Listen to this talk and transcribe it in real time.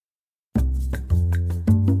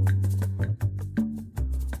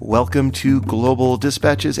Welcome to Global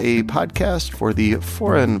Dispatches, a podcast for the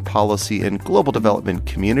foreign policy and global development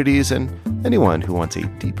communities and anyone who wants a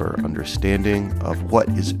deeper understanding of what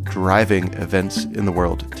is driving events in the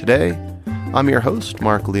world today. I'm your host,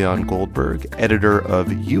 Mark Leon Goldberg, editor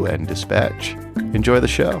of UN Dispatch. Enjoy the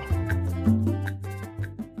show.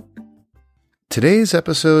 Today's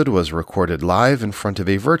episode was recorded live in front of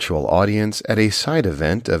a virtual audience at a side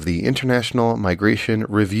event of the International Migration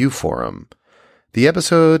Review Forum. The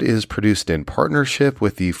episode is produced in partnership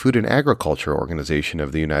with the Food and Agriculture Organization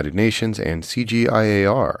of the United Nations and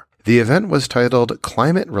CGIAR. The event was titled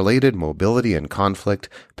Climate-Related Mobility and Conflict,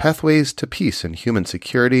 Pathways to Peace and Human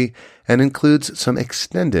Security, and includes some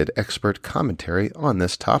extended expert commentary on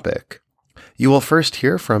this topic. You will first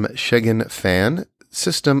hear from Shagun Fan,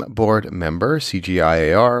 System Board Member,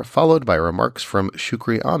 CGIAR, followed by remarks from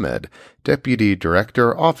Shukri Ahmed, Deputy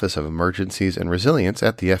Director, Office of Emergencies and Resilience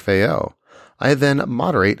at the FAO. I then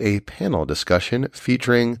moderate a panel discussion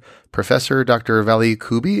featuring Professor Dr. Vali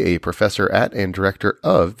Kubi, a professor at and director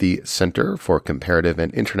of the Center for Comparative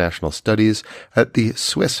and International Studies at the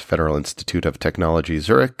Swiss Federal Institute of Technology,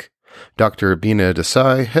 Zurich, Dr. Bina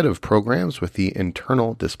Desai, head of programs with the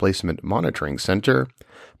Internal Displacement Monitoring Center,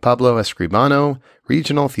 Pablo Escribano,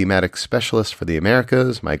 Regional Thematic Specialist for the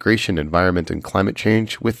Americas, Migration, Environment, and Climate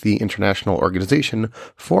Change with the International Organization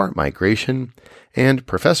for Migration, and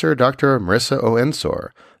Professor Dr. Marissa O.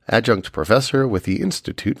 Ensor, Adjunct Professor with the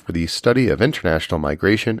Institute for the Study of International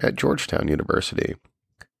Migration at Georgetown University.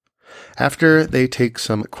 After they take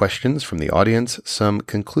some questions from the audience, some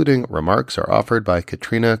concluding remarks are offered by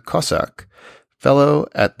Katrina Kossak, Fellow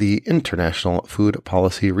at the International Food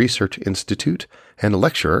Policy Research Institute and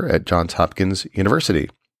lecturer at Johns Hopkins University.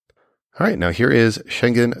 All right, now here is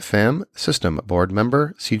Shagun Fan, System Board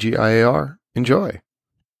Member, CGIAR. Enjoy.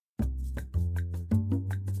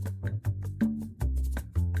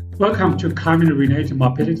 Welcome to Climate-Related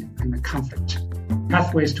Mobility and Conflict,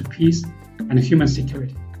 Pathways to Peace and Human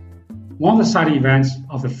Security, one of the side events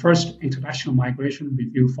of the first International Migration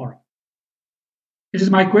Review Forum. It is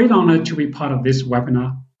my great honor to be part of this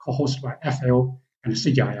webinar co-hosted by FAO and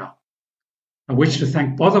CGIAR. I wish to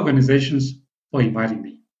thank both organizations for inviting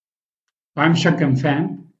me. I'm Shagun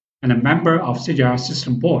Fan and a member of CGIAR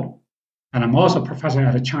System Board, and I'm also a professor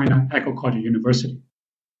at China Agricultural University.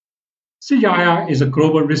 CGIAR is a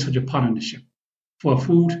global research partnership for a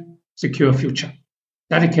food secure future,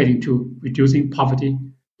 dedicated to reducing poverty,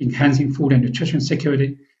 enhancing food and nutrition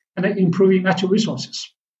security, and improving natural resources.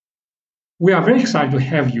 We are very excited to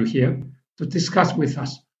have you here to discuss with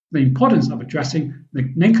us the importance of addressing the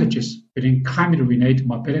linkages between climate-related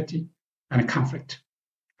mobility and conflict,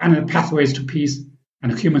 and the pathways to peace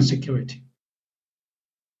and human security.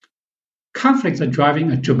 Conflicts are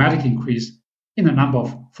driving a dramatic increase in the number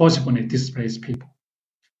of forcibly displaced people,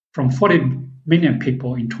 from 40 million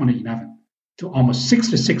people in 2011 to almost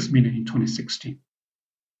 66 million in 2016.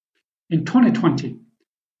 In 2020,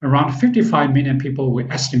 around 55 million people were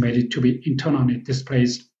estimated to be internally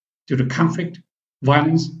displaced due to conflict,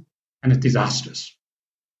 violence, and disasters.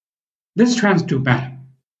 These trends do matter.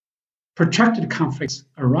 Protracted conflicts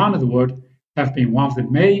around the world have been one of the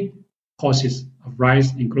main causes of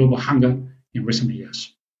rise in global hunger in recent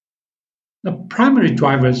years. The primary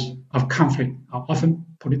drivers of conflict are often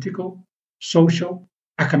political, social,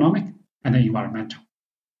 economic, and environmental.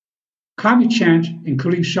 Climate change,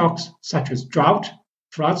 including shocks such as drought,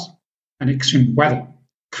 floods, and extreme weather,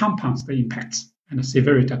 compounds the impacts and the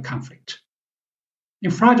severity of conflict. In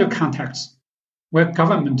fragile contexts where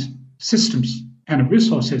government systems and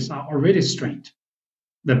resources are already strained,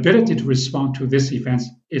 the ability to respond to these events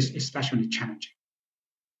is especially challenging.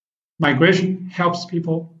 Migration helps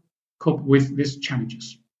people cope with these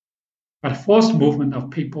challenges, but forced movement of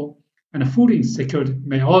people and food insecurity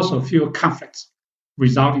may also fuel conflicts,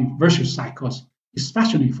 resulting in vicious cycles,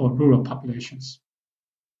 especially for rural populations.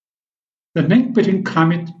 The link between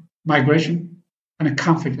climate, migration, and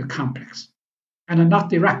conflict are complex and are not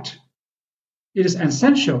direct. It is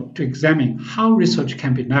essential to examine how research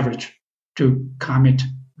can be leveraged to climate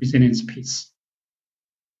resilience peace.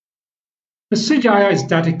 The CGIAR is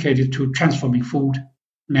dedicated to transforming food,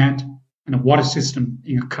 land, and water systems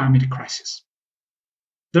in a climate crisis.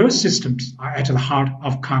 Those systems are at the heart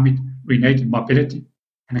of climate-related mobility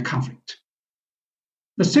and conflict.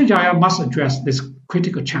 The CGIAR must address these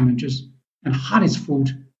critical challenges and harness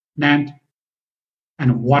food, land,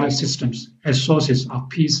 and water systems as sources of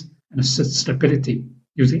peace and stability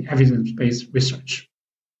using evidence-based research.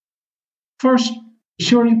 First,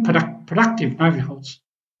 ensuring productive livelihoods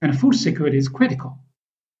and food security is critical.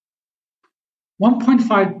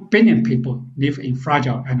 1.5 billion people live in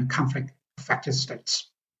fragile and conflict-affected states.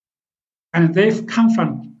 And they've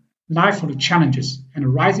confronted livelihood challenges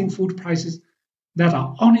and rising food prices that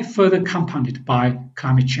are only further compounded by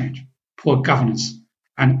climate change, poor governance,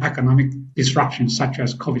 and economic disruptions such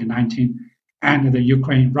as COVID-19 and the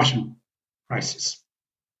Ukraine-Russian crisis.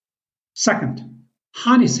 Second,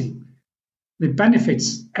 harnessing the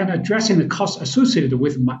benefits and addressing the costs associated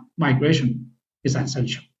with migration is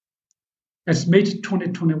essential. As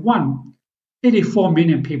mid-2021, 84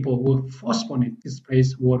 million people were forcibly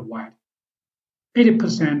displaced worldwide.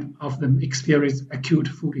 80% of them experienced acute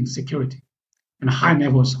food insecurity and high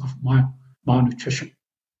levels of malnutrition.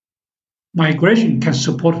 Migration can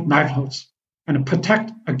support livelihoods and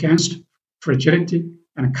protect against fragility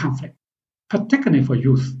and conflict, particularly for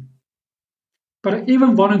youth. But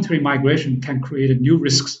even voluntary migration can create new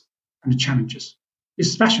risks and challenges,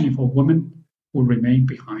 especially for women who remain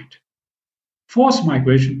behind. Forced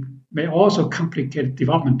migration may also complicate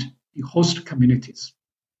development in host communities.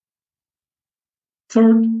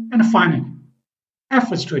 Third, and finally,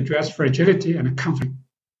 efforts to address fragility and conflict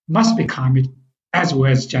must be climate as well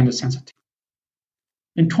as gender sensitive.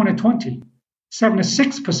 In 2020,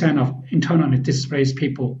 76% of internally displaced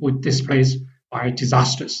people were displaced by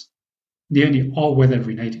disasters, nearly all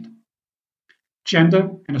weather-related.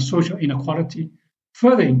 Gender and social inequality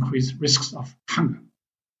further increase risks of hunger,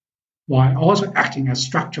 while also acting as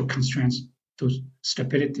structural constraints to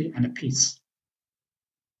stability and peace.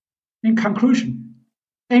 In conclusion,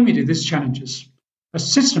 amid these challenges, a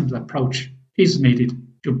systems approach is needed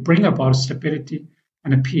to bring about stability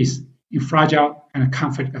and peace in fragile and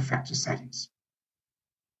conflict-affected settings.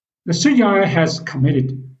 The CGIAR has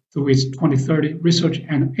committed through its 2030 research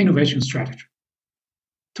and innovation strategy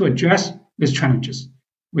to address these challenges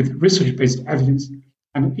with research-based evidence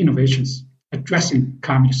and innovations addressing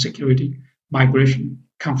climate security, migration,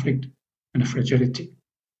 conflict, and fragility.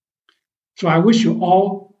 So I wish you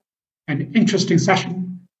all an interesting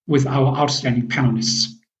session with our outstanding panelists.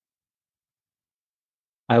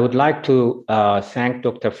 I would like to thank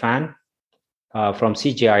Dr. Fan from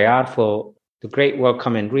CGIAR for the great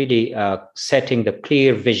welcome and really setting the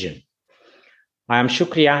clear vision. I am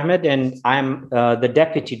Shukri Ahmed, and I'm the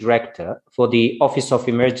Deputy Director for the Office of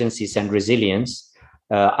Emergencies and Resilience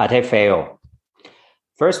at FAO.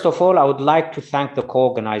 First of all, I would like to thank the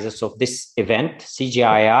co-organizers of this event,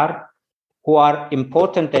 CGIAR, who are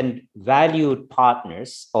important and valued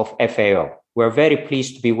partners of FAO. We're very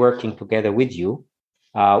pleased to be working together with you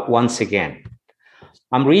once again.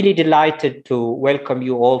 I'm really delighted to welcome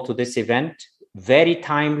you all to this event, very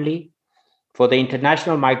timely for the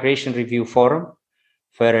International Migration Review Forum,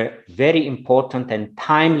 for a very important and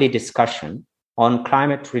timely discussion on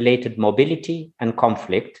climate-related mobility and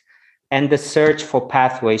conflict and the search for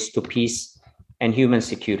pathways to peace and human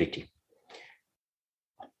security.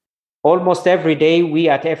 Almost every day, we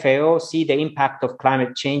at FAO see the impact of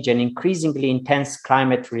climate change and increasingly intense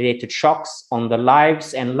climate-related shocks on the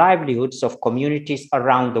lives and livelihoods of communities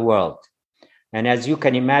around the world. And as you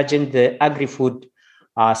can imagine, the agri-food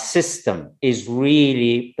system is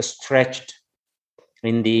really stretched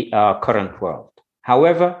in the current world.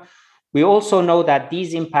 However, we also know that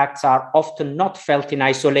these impacts are often not felt in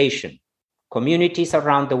isolation. Communities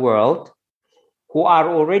around the world who are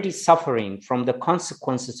already suffering from the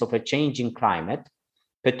consequences of a changing climate,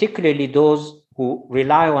 particularly those who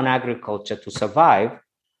rely on agriculture to survive,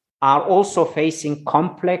 are also facing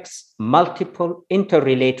complex, multiple,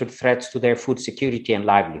 interrelated threats to their food security and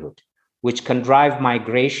livelihood, which can drive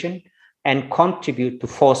migration and contribute to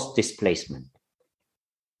forced displacement.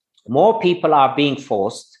 More people are being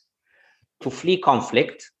forced to flee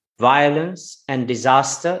conflict, violence, and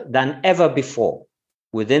disaster than ever before.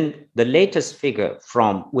 With the latest figure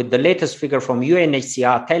from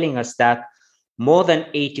UNHCR telling us that more than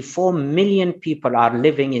 84 million people are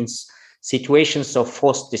living in situations of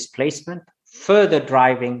forced displacement, further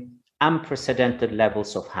driving unprecedented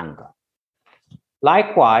levels of hunger.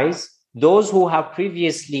 Likewise, those who have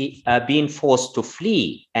previously been forced to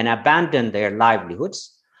flee and abandon their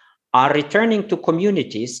livelihoods are returning to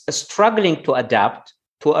communities struggling to adapt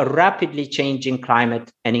to a rapidly changing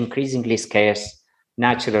climate and increasingly scarce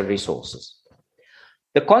natural resources.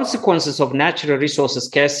 The consequences of natural resources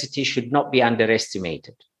scarcity should not be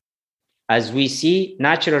underestimated. As we see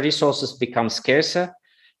natural resources become scarcer,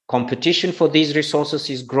 competition for these resources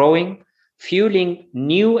is growing, fueling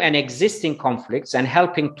new and existing conflicts and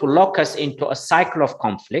helping to lock us into a cycle of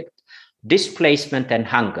conflict, displacement, and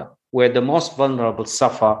hunger, where the most vulnerable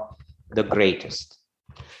suffer the greatest.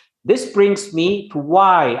 This brings me to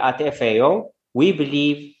why at FAO we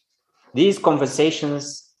believe these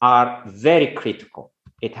conversations are very critical.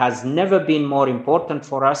 It has never been more important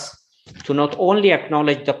for us to not only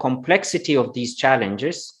acknowledge the complexity of these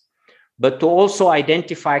challenges, but to also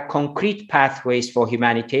identify concrete pathways for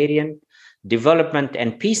humanitarian development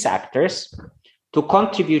and peace actors to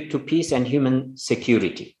contribute to peace and human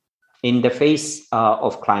security in the face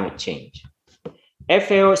of climate change.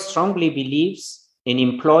 FAO strongly believes in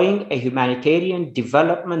employing a humanitarian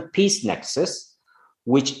development peace nexus,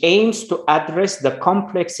 which aims to address the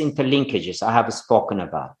complex interlinkages I have spoken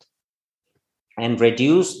about and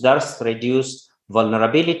thus reduce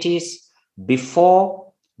vulnerabilities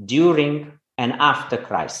before, during, and after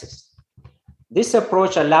crisis. This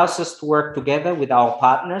approach allows us to work together with our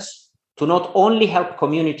partners to not only help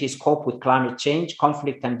communities cope with climate change,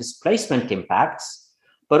 conflict, and displacement impacts,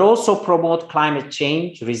 but also promote climate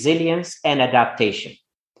change, resilience, and adaptation.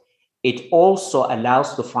 It also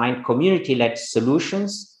allows to find community-led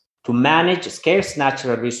solutions to manage scarce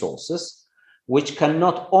natural resources, which can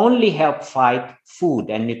not only help fight food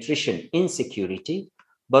and nutrition insecurity,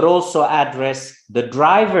 but also address the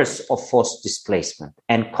drivers of forced displacement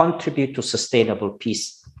and contribute to sustainable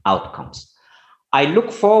peace outcomes. I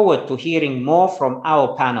look forward to hearing more from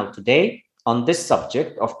our panel today on this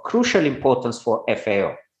subject of crucial importance for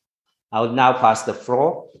FAO. I will now pass the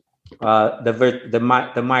floor, the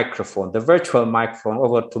virtual microphone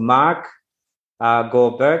over to Mark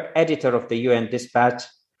Goldberg, editor of the UN Dispatch,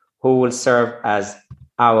 who will serve as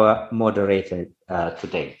our moderator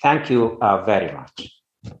today. Thank you very much.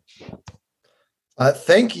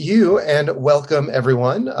 Thank you and welcome,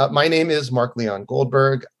 everyone. My name is Mark Leon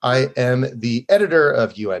Goldberg. I am the editor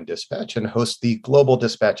of UN Dispatch and host the Global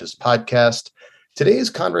Dispatches podcast.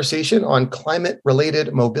 Today's conversation on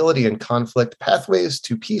climate-related mobility and conflict pathways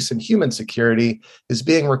to peace and human security is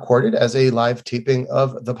being recorded as a live taping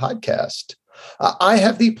of the podcast. I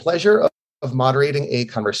have the pleasure of moderating a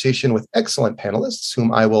conversation with excellent panelists,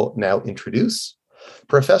 whom I will now introduce.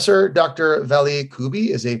 Professor Dr. Vali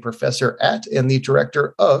Kubi is a professor at and the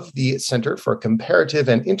director of the Center for Comparative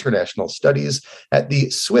and International Studies at the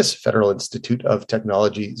Swiss Federal Institute of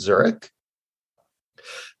Technology, Zurich.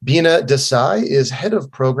 Bina Desai is head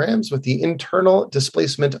of programs with the Internal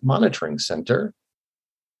Displacement Monitoring Center.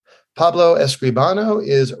 Pablo Escribano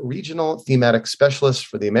is regional thematic specialist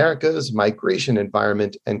for the Americas, migration,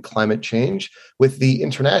 environment, and climate change with the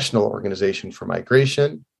International Organization for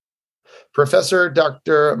Migration. Professor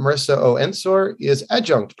Dr. Marissa O. Ensor is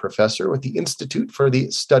adjunct professor with the Institute for the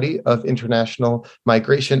Study of International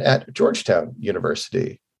Migration at Georgetown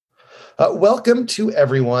University. Welcome to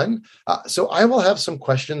everyone. So I will have some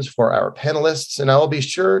questions for our panelists, and I will be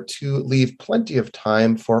sure to leave plenty of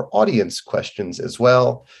time for audience questions as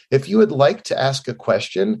well. If you would like to ask a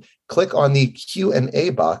question, click on the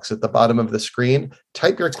Q&A box at the bottom of the screen,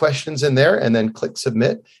 type your questions in there, and then click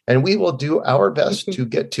submit, and we will do our best to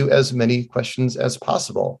get to as many questions as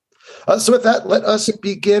possible. So with that, let us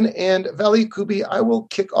begin. And Vali Kubi, I will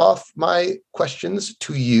kick off my questions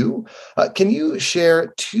to you. Can you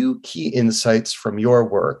share two key insights from your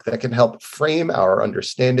work that can help frame our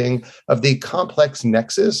understanding of the complex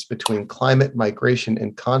nexus between climate, migration,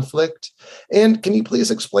 and conflict? And can you please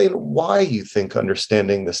explain why you think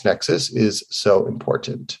understanding this nexus is so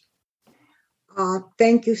important?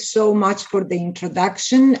 Thank you so much for the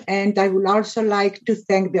introduction. And I would also like to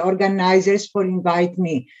thank the organizers for inviting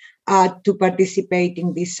me to participate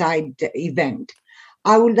in this side event.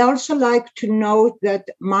 I would also like to note that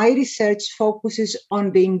my research focuses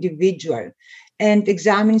on the individual and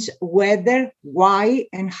examines whether, why,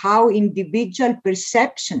 and how individual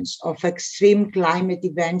perceptions of extreme climate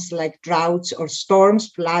events like droughts or storms,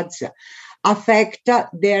 floods, affect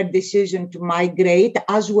their decision to migrate,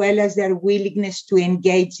 as well as their willingness to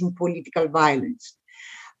engage in political violence.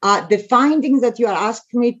 The findings that you are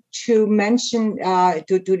asking me to mention,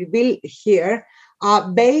 to reveal here, are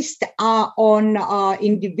based on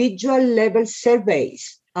individual level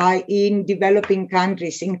surveys in developing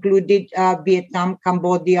countries, including Vietnam,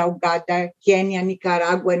 Cambodia, Uganda, Kenya,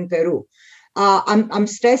 Nicaragua, and Peru. I'm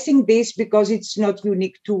stressing this because it's not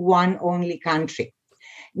unique to one only country.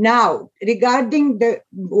 Now, regarding the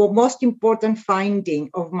most important finding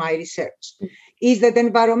of my research is that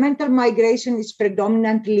environmental migration is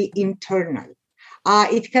predominantly internal.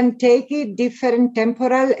 It can take different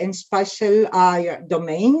temporal and spatial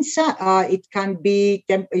domains. It can be,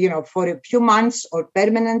 for a few months or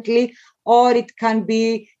permanently, or it can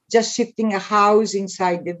be just shifting a house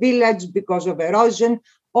inside the village because of erosion,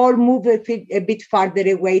 or move a bit farther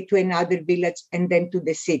away to another village and then to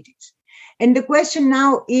the cities. And the question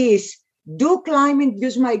now is, do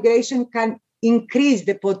climate-induced migration can increase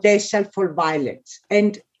the potential for violence.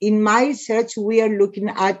 And in my research, we are looking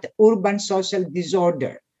at urban social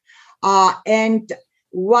disorder. And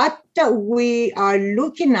what we are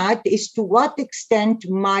looking at is to what extent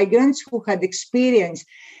migrants who had experienced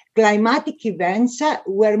climatic events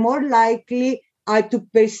were more likely to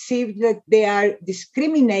perceive that they are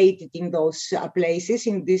discriminated in those places,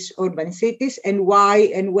 in these urban cities, and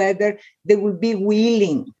why, and whether they will be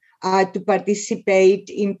willing to participate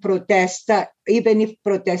in protest, even if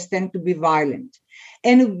protests tend to be violent.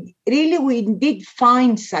 And really, we did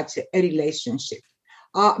find such a relationship.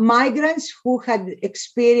 Migrants who had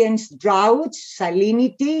experienced droughts,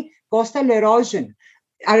 salinity, coastal erosion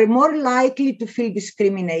are more likely to feel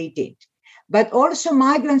discriminated. But also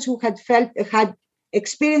migrants who had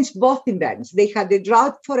experienced both events. They had a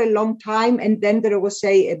drought for a long time, and then there was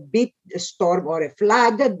a big storm or a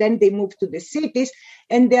flood. Then they moved to the cities,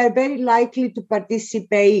 and they are very likely to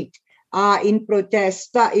participate in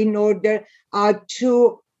protest in order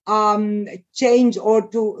to change or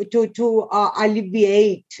to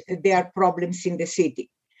alleviate their problems in the city.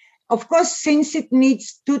 Of course, since it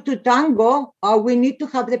needs two to tango, we need to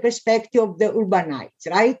have the perspective of the urbanites,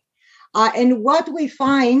 right? And what we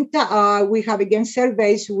find, we have again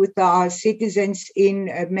surveys with citizens in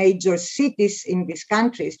major cities in these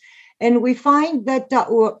countries, and we find that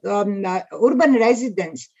urban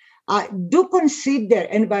residents do consider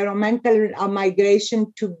environmental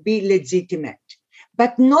migration to be legitimate,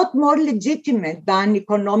 but not more legitimate than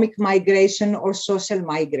economic migration or social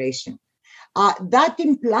migration. That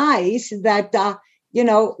implies that,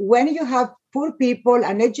 when you have poor people,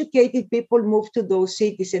 uneducated people move to those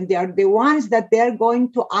cities, and they are the ones that they are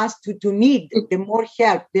going to ask to need the more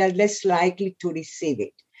help, they are less likely to receive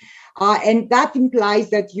it. And that implies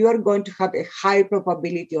that you are going to have a high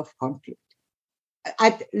probability of conflict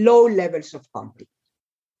at low levels of conflict.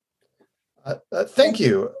 Thank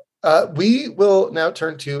you. We will now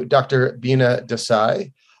turn to Dr. Beena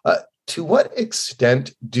Desai. To what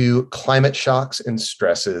extent do climate shocks and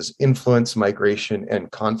stresses influence migration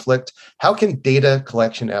and conflict? How can data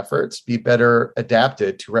collection efforts be better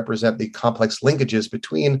adapted to represent the complex linkages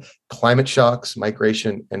between climate shocks,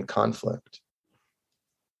 migration, and conflict?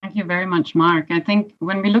 Thank you very much, Mark. I think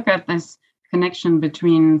when we look at this connection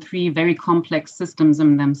between three very complex systems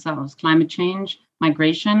in themselves, climate change,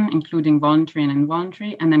 migration, including voluntary and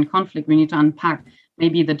involuntary, and then conflict, we need to unpack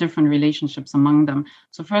maybe the different relationships among them.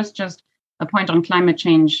 So first, just a point on climate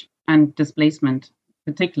change and displacement,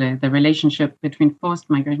 particularly the relationship between forced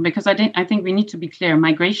migration, because I think we need to be clear,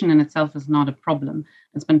 migration in itself is not a problem.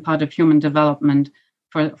 It's been part of human development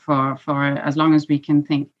for as long as we can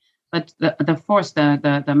think. But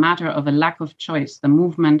the matter of a lack of choice, the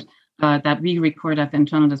movement that we record at the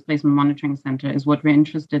Internal Displacement Monitoring Center is what we're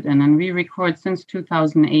interested in. And we record since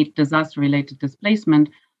 2008 disaster-related displacement,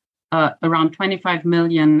 around 25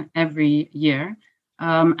 million every year.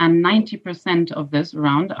 And 90% of this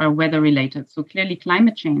around are weather-related. So clearly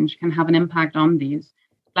climate change can have an impact on these.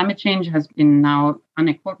 Climate change has been now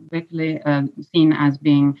unequivocally seen as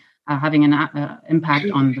being having an impact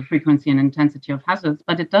on the frequency and intensity of hazards,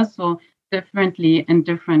 but it does so differently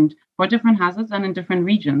for different hazards and in different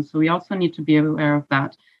regions. So we also need to be aware of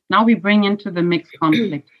that. Now we bring into the mix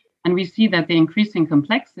conflict, and we see that the increasing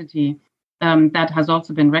complexity that has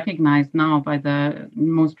also been recognized now by the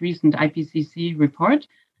most recent IPCC report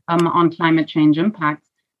on climate change impacts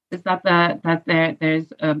is that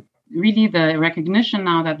there's really the recognition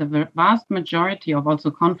now that the vast majority of also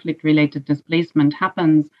conflict-related displacement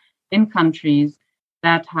happens in countries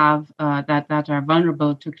that have that are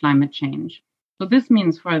vulnerable to climate change. So this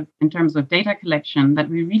means, in terms of data collection, that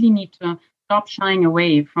we really need to stop shying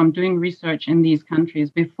away from doing research in these countries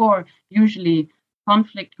before usually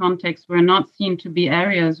conflict contexts were not seen to be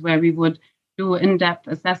areas where we would do in-depth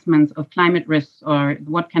assessments of climate risks or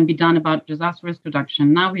what can be done about disaster risk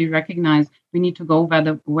reduction. Now we recognize we need to go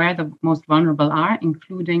where the most vulnerable are,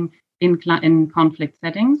 including in conflict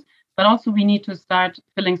settings, but also we need to start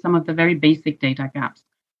filling some of the very basic data gaps.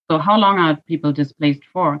 So how long are people displaced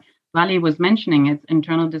for? Vali was mentioning it's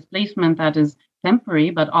internal displacement that is temporary,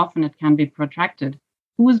 but often it can be protracted.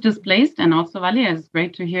 Who is displaced? And also, Vali, it's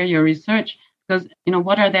great to hear your research because,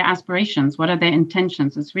 what are their aspirations? What are their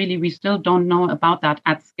intentions? It's really, we still don't know about that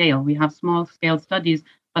at scale. We have small scale studies,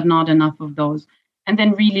 but not enough of those. And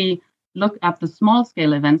then really look at the small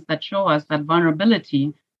scale events that show us that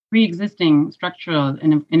vulnerability, pre-existing structural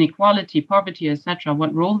inequality, poverty, etc.,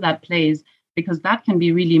 what role that plays, because that can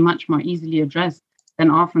be really much more easily addressed than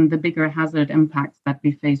often the bigger hazard impacts that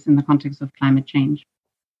we face in the context of climate change.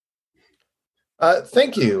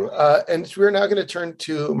 Thank you. And we're now going to turn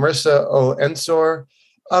to Marissa O. Ensor.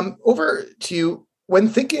 Over to you. When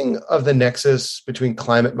thinking of the nexus between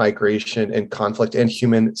climate migration and conflict and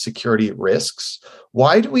human security risks,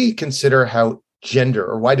 why do we consider how gender,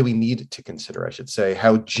 or why do we need to consider, I should say,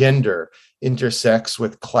 how gender intersects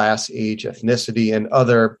with class, age, ethnicity, and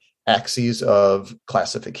other axes of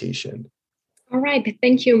classification? All right.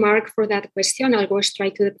 Thank you, Mark, for that question. I'll go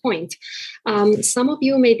straight to the point. Some of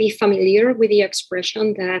you may be familiar with the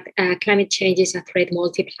expression that climate change is a threat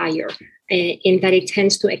multiplier, in that it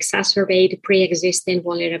tends to exacerbate pre-existing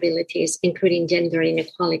vulnerabilities, including gender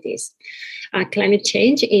inequalities. Climate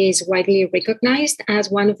change is widely recognized as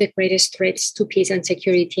one of the greatest threats to peace and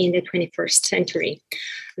security in the 21st century.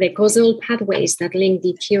 The causal pathways that link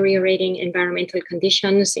deteriorating environmental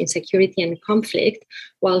conditions, insecurity, and conflict,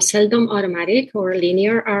 while seldom automatic or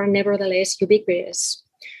linear, are nevertheless ubiquitous.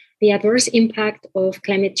 The adverse impact of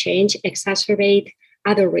climate change exacerbate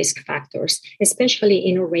other risk factors, especially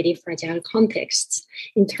in already fragile contexts.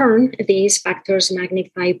 In turn, these factors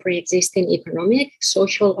magnify pre-existing economic,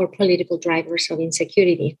 social, or political drivers of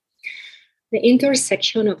insecurity. The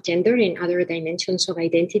intersection of gender and other dimensions of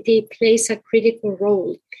identity plays a critical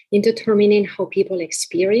role in determining how people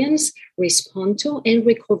experience, respond to, and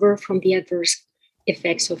recover from the adverse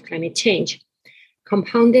effects of climate change.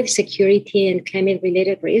 Compounded security and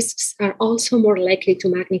climate-related risks are also more likely to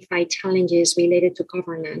magnify challenges related to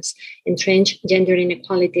governance, entrench gender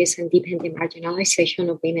inequalities, and deepen the marginalization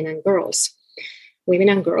of women and girls. Women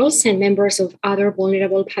and girls and members of other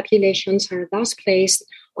vulnerable populations are thus placed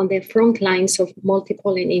on the front lines of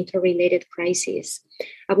multiple and interrelated crises.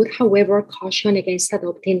 I would, however, caution against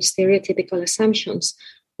adopting stereotypical assumptions.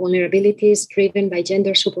 Vulnerabilities driven by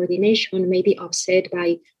gender subordination may be offset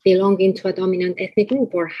by belonging to a dominant ethnic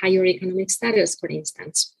group or higher economic status, for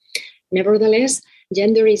instance. Nevertheless,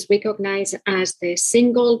 gender is recognized as the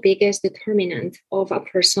single biggest determinant of a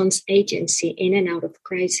person's agency in and out of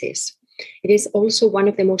crisis. It is also one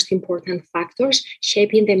of the most important factors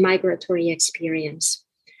shaping the migratory experience.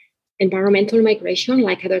 Environmental migration,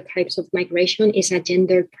 like other types of migration, is a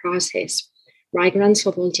gendered process. Migrants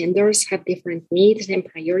of all genders have different needs and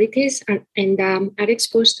priorities and are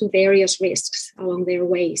exposed to various risks along their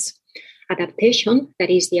ways. Adaptation, that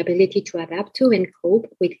is the ability to adapt to and cope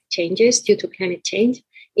with changes due to climate change,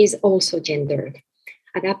 is also gendered.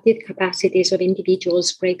 Adaptive capacities of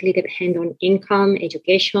individuals greatly depend on income,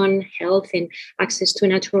 education, health, and access to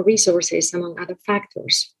natural resources, among other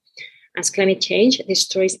factors. As climate change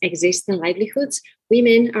destroys existing livelihoods,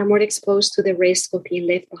 women are more exposed to the risk of being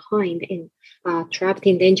left behind and trapped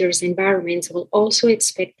in dangerous environments, while also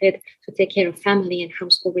expected to take care of family and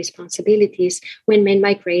household responsibilities when men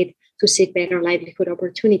migrate to seek better livelihood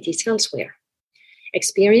opportunities elsewhere.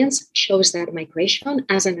 Experience shows that migration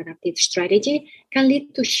as an adaptive strategy can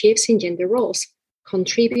lead to shifts in gender roles,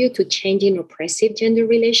 contribute to changing oppressive gender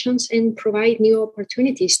relations, and provide new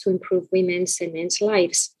opportunities to improve women's and men's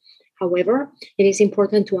lives. However, it is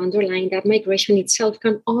important to underline that migration itself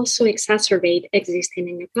can also exacerbate existing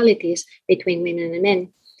inequalities between women and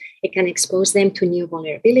men. It can expose them to new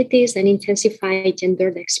vulnerabilities and intensify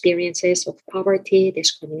gendered experiences of poverty,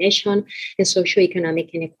 discrimination, and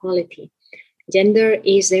socioeconomic inequality. Gender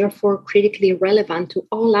is therefore critically relevant to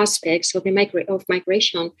all aspects of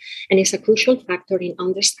migration and is a crucial factor in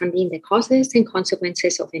understanding the causes and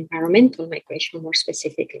consequences of environmental migration more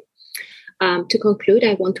specifically. To conclude,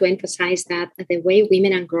 I want to emphasize that the way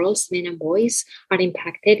women and girls, men and boys are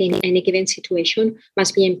impacted in any given situation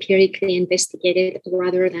must be empirically investigated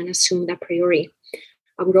rather than assumed a priori.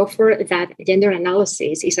 I would offer that gender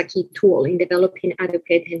analysis is a key tool in developing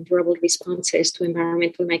adequate and durable responses to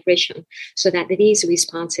environmental migration, so that these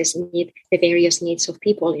responses meet the various needs of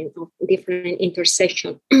people in different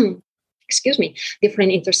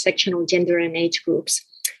different intersectional gender and age groups.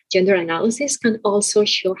 Gender analysis can also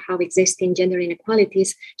show how existing gender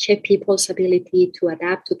inequalities shape people's ability to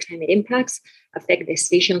adapt to climate impacts, affect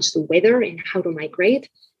decisions to whether and how to migrate,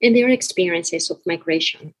 and their experiences of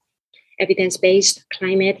migration. Evidence-based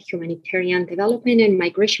climate, humanitarian development, and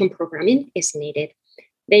migration programming is needed.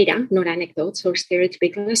 Data, not anecdotes or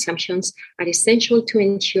stereotypical assumptions, are essential to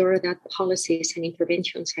ensure that policies and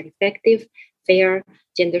interventions are effective, fair,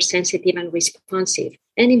 gender-sensitive, and responsive,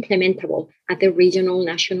 and implementable at the regional,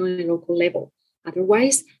 national, and local level.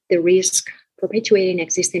 Otherwise, the risk perpetuating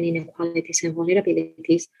existing inequalities and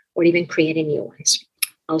vulnerabilities, or even creating new ones.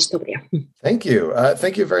 I'll stop there. Thank you.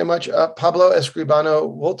 Thank you very much. Pablo Escribano,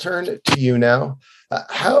 we'll turn to you now.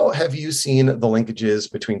 How have you seen the linkages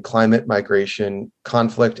between climate migration,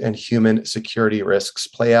 conflict, and human security risks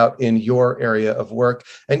play out in your area of work?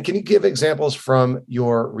 And can you give examples from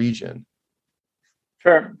your region?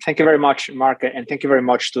 Sure. Thank you very much, Mark, and thank you very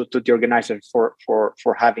much to the organizers for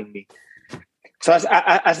having me. So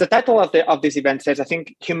as the title of this event says, I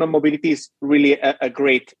think human mobility is really a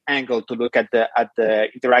great angle to look at the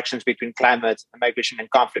interactions between climate, migration, and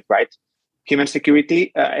conflict, right? Human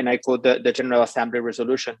security, and I quote the General Assembly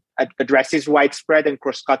resolution, addresses widespread and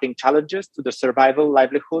cross-cutting challenges to the survival,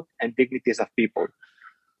 livelihood, and dignities of people.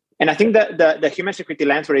 And I think that the human security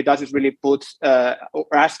lens, what it does is really puts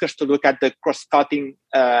or asks us to look at the cross-cutting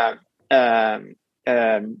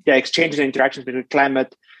exchanges and interactions between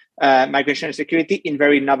climate, migration, and security in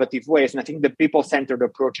very innovative ways. And I think the people-centered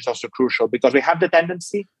approach is also crucial because we have the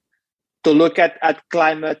tendency to look at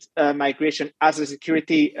climate migration as a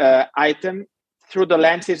security item through the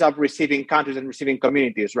lenses of receiving countries and receiving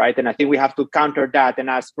communities, right? And I think we have to counter that and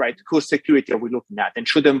ask, right, whose security are we looking at? And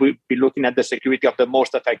shouldn't we be looking at the security of the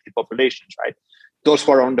most affected populations, right? Those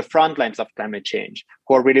who are on the front lines of climate change,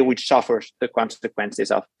 who are really which suffers the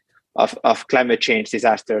consequences of climate change,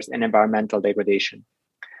 disasters, and environmental degradation.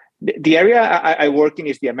 The area I work in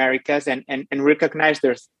is the Americas, and recognize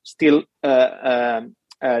there's still,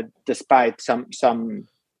 despite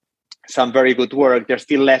some very good work, there's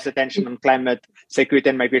still less attention on climate security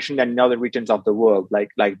and migration than in other regions of the world, like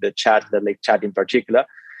the Lake Chad in particular.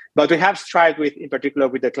 But we have strived in particular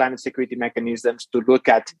with the climate security mechanisms to look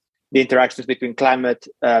at the interactions between climate,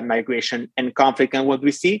 migration, and conflict. And what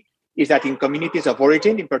we see is that in communities of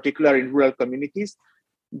origin, in particular in rural communities,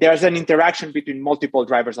 there's an interaction between multiple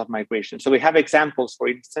drivers of migration. So we have examples, for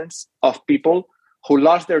instance, of people who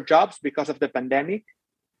lost their jobs because of the pandemic.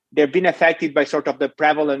 They've been affected by sort of the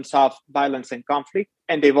prevalence of violence and conflict,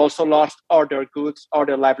 and they've also lost all their goods, all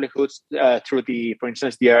their livelihoods through for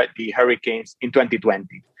instance, the hurricanes in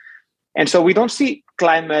 2020. And so we don't see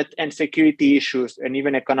climate and security issues and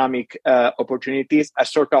even economic opportunities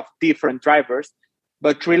as sort of different drivers,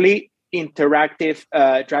 but really interactive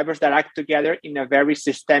drivers that act together in a very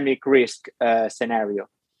systemic risk scenario.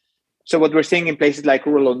 So what we're seeing in places like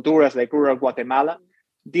rural Honduras, like rural Guatemala,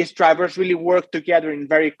 these drivers really work together in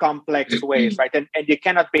very complex ways, right? And you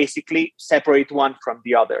cannot basically separate one from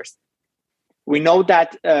the others. We know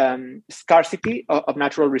that scarcity of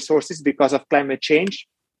natural resources because of climate change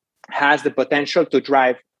has the potential to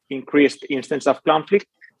drive increased instance of conflict.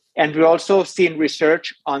 And we also see in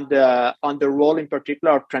research on the role in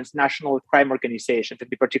particular of transnational crime organizations, in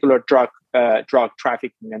particular drug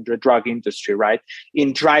trafficking and the drug industry, right?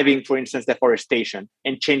 In driving, for instance, deforestation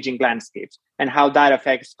and changing landscapes and how that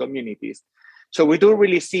affects communities. So we do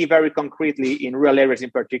really see very concretely in rural areas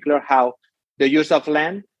in particular how the use of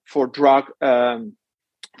land for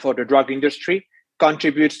the drug industry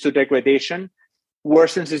contributes to degradation,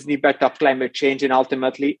 worsens the impact of climate change, and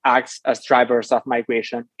ultimately acts as drivers of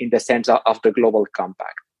migration in the sense of the global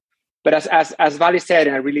compact. But as Vali said,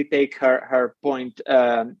 and I really take her point,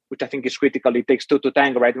 which I think is critical, it takes two to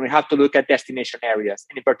tango, right? And we have to look at destination areas,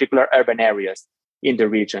 and in particular urban areas in the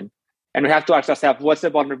region. And we have to ask ourselves, what's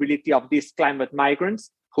the vulnerability of these climate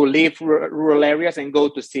migrants who leave rural areas and go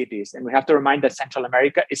to cities? And we have to remind that Central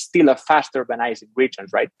America is still a fast urbanizing region,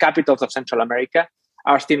 right? Capitals of Central America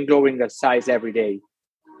are still growing in size every day.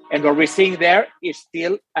 And what we're seeing there is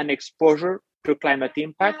still an exposure to climate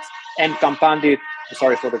impacts and compounded,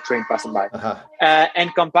 sorry for the train passing by,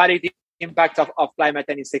 and compounded impacts of climate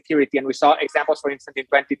and insecurity. And we saw examples, for instance, in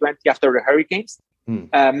 2020 after the hurricanes,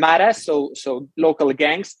 maras, so local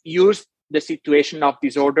gangs, used the situation of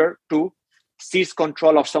disorder to seize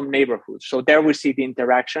control of some neighborhoods. So there we see the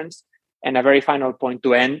interactions. And a very final point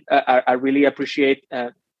to end, I really appreciate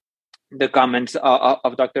the comments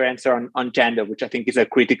of Dr. Enser on gender, which I think is a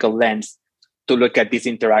critical lens to look at this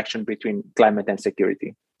interaction between climate and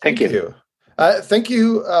security. Thank you. Thank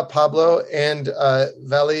you, Pablo. And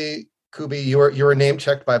Vali Kubi, you were name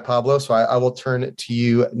checked by Pablo, so I will turn to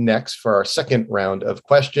you next for our second round of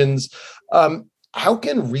questions. How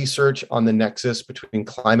can research on the nexus between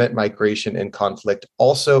climate migration and conflict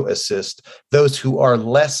also assist those who are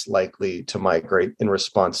less likely to migrate in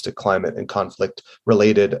response to climate and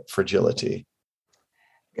conflict-related fragility?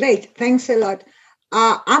 Great, thanks a lot.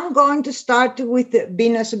 I'm going to start with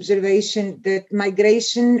Bina's observation that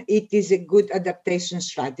migration, it is a good adaptation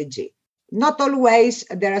strategy. Not always.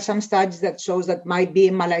 There are some studies that shows that might be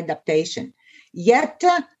a maladaptation. Yet,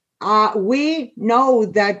 we know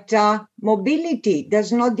that mobility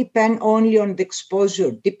does not depend only on the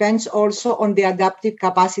exposure, depends also on the adaptive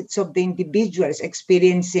capacities of the individuals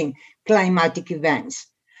experiencing climatic events.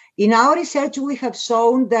 In our research, we have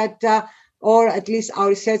shown that, or at least our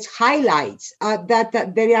research highlights,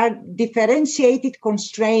 that there are differentiated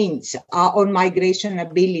constraints on migration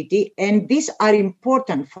ability, and these are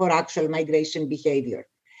important for actual migration behavior.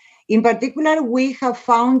 In particular, we have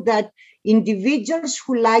found that individuals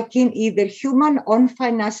who lack in either human or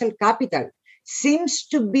financial capital seems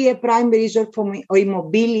to be a prime reason for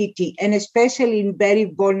immobility, and especially in very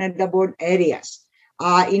vulnerable areas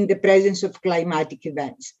in the presence of climatic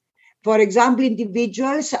events. For example,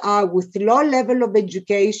 individuals with low level of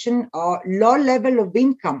education or low level of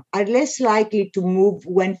income are less likely to move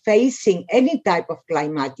when facing any type of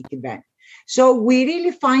climatic event. So we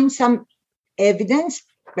really find some evidence,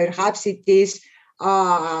 perhaps it is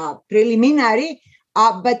preliminary,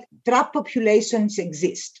 but trapped populations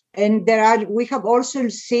exist. And we have also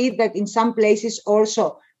seen that in some places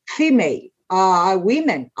also female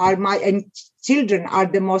women and children are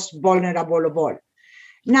the most vulnerable of all.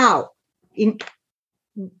 Now,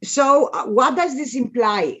 so what does this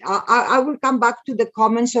imply? I will come back to the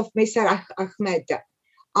comments of Mr. Ahmed.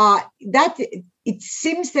 That it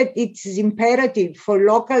seems that it's imperative for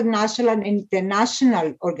local, national, and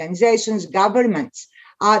international organizations, governments,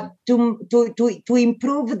 to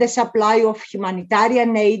improve the supply of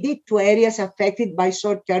humanitarian aid to areas affected by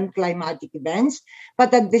short-term climatic events.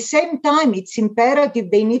 But at the same time, it's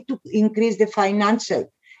imperative they need to increase the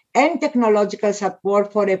financial and technological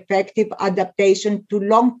support for effective adaptation to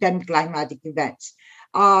long-term climatic events,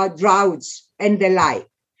 droughts, and the like.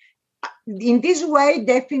 In this way,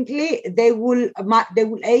 definitely they will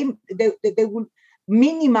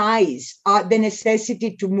minimize the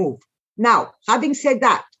necessity to move. Now, having said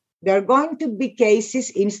that, there are going to be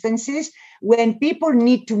instances when people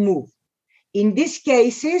need to move. In these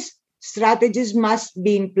cases, strategies must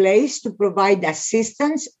be in place to provide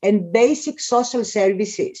assistance and basic social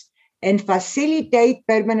services and facilitate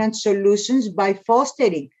permanent solutions by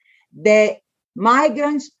fostering the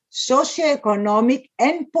migrants' socioeconomic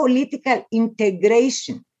and political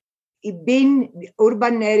integration in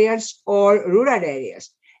urban areas or rural areas,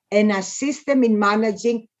 and assist them in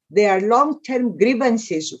managing their long-term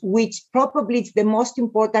grievances, which probably is the most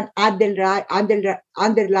important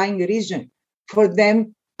underlying reason for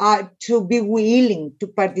them to be willing to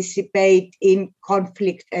participate in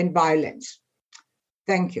conflict and violence.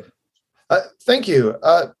 Thank you. Thank you.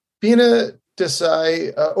 Bina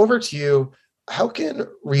Desai, over to you. How can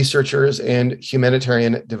researchers and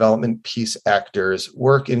humanitarian development peace actors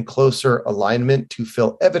work in closer alignment to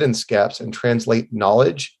fill evidence gaps and translate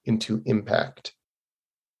knowledge into impact?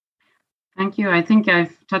 Thank you. I think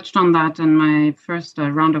I've touched on that in my first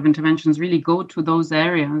round of interventions. Really go to those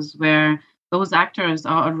areas where those actors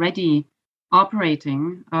are already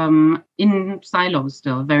operating in silos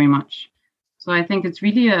still very much. So I think it's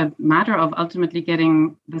really a matter of ultimately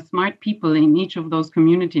getting the smart people in each of those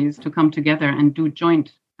communities to come together and do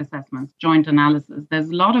joint assessments, joint analysis.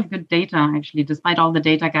 There's a lot of good data, actually, despite all the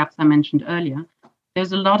data gaps I mentioned earlier.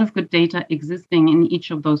 There's a lot of good data existing in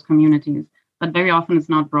each of those communities, but very often it's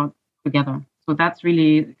not brought together. So that's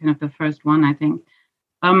really kind of the first one, I think.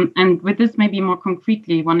 And with this, maybe more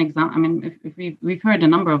concretely, one example, I mean, if we've heard a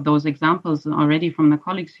number of those examples already from the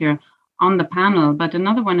colleagues here on the panel, but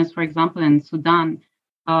another one is, for example, in Sudan,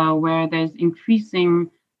 where there's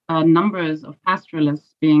increasing numbers of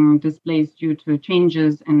pastoralists being displaced due to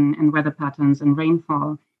changes in weather patterns and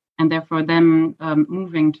rainfall, and therefore them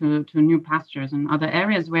moving to new pastures and other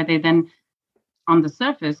areas where they then, on the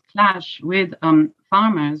surface, clash with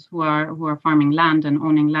farmers who are farming land and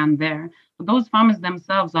owning land there. But those farmers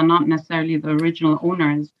themselves are not necessarily the original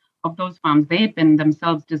owners of those farms. They had been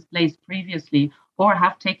themselves displaced previously or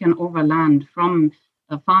have taken over land from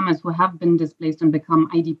farmers who have been displaced and become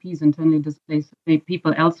IDPs, internally displaced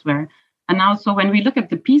people elsewhere. And now, so when we look at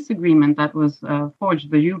the peace agreement that was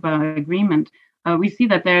forged, the Juba agreement, we see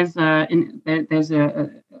that there's a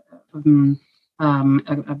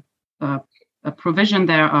provision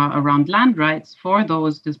there around land rights for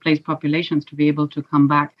those displaced populations to be able to come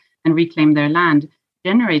back and reclaim their land,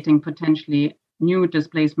 generating potentially new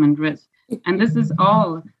displacement risk. And this is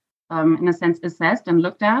all, in a sense, assessed and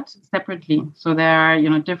looked at separately. So there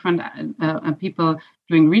are, different people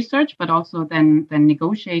doing research, but also then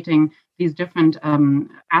negotiating these different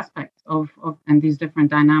aspects of and these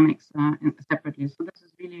different dynamics separately. So this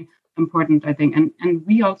is really important, I think. And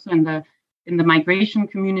we also in the migration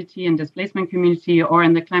community and displacement community or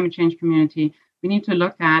in the climate change community, we need to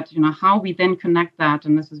look at, how we then connect that.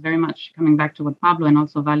 And this is very much coming back to what Pablo and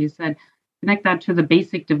also Vali said, connect that to the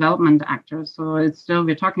basic development actors. So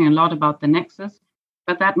we're talking a lot about the nexus,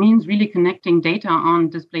 but that means really connecting data on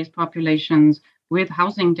displaced populations with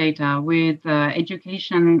housing data, with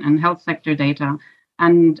education and health sector data.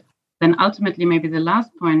 And then ultimately, maybe the last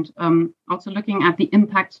point, also looking at the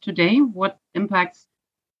impacts today, what impacts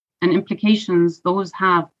and implications those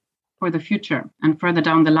have for the future and further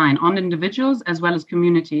down the line on individuals as well as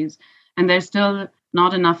communities. And there's still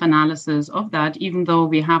not enough analysis of that, even though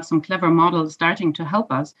we have some clever models starting to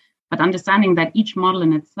help us. But understanding that each model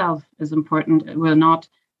in itself is important will not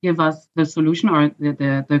give us the solution or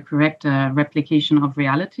the correct replication of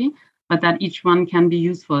reality, but that each one can be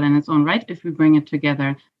useful in its own right if we bring it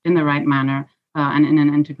together in the right manner and in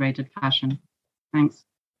an integrated fashion. Thanks.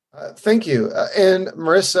 Thank you. And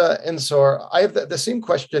Marissa Ensor, I have the same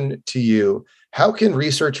question to you. How can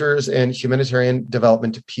researchers and humanitarian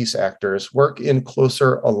development peace actors work in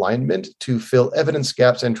closer alignment to fill evidence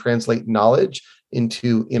gaps and translate knowledge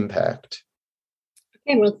into impact?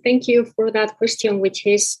 Okay, well, thank you for that question, which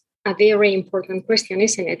is a very important question,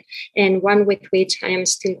 isn't it? And one with which I am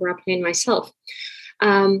still grappling myself.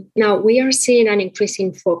 Now, we are seeing an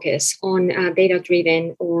increasing focus on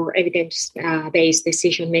data-driven or evidence-based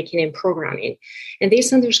decision-making and programming. And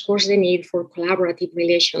this underscores the need for collaborative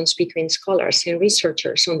relations between scholars and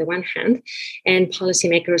researchers on the one hand, and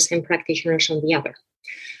policymakers and practitioners on the other.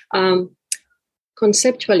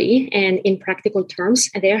 Conceptually and in practical terms,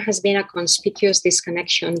 there has been a conspicuous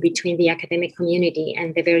disconnection between the academic community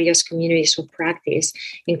and the various communities of practice,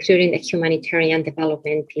 including the humanitarian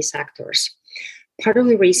development peace actors. Part of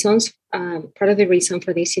the reason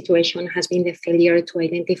for this situation has been the failure to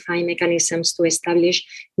identify mechanisms to establish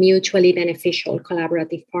mutually beneficial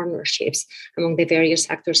collaborative partnerships among the various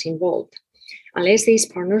actors involved. Unless these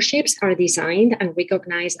partnerships are designed and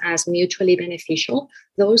recognized as mutually beneficial,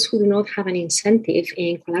 those who do not have an incentive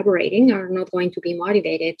in collaborating are not going to be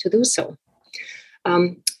motivated to do so.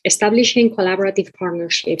 Establishing collaborative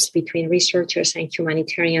partnerships between researchers and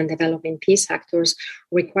humanitarian development peace actors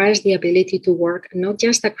requires the ability to work not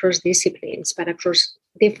just across disciplines, but across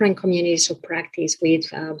different communities of practice with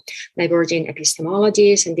diverging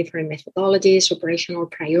epistemologies and different methodologies, operational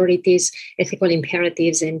priorities, ethical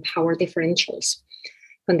imperatives, and power differentials.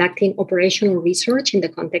 Conducting operational research in the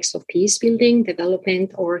context of peace building,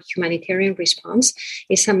 development, or humanitarian response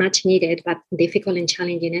is a much needed but difficult and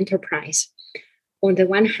challenging enterprise. On the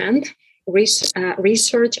one hand,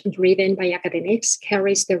 research driven by academics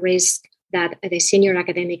carries the risk that the senior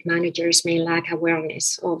academic managers may lack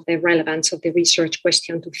awareness of the relevance of the research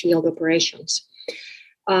question to field operations.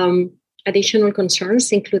 Additional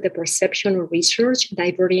concerns include the perception of research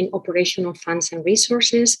diverting operational funds and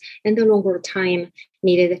resources and the longer time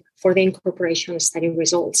needed for the incorporation of study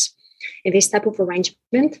results. In this type of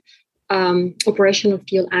arrangement, operational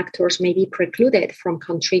field actors may be precluded from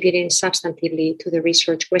contributing substantively to the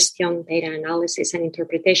research question, data analysis, and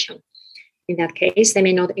interpretation. In that case, they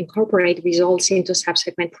may not incorporate results into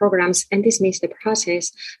subsequent programs and dismiss the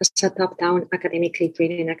process as a top-down academically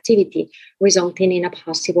driven activity, resulting in a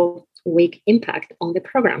possible weak impact on the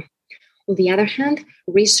program. On the other hand,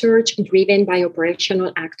 research driven by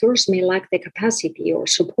operational actors may lack the capacity or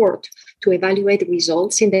support to evaluate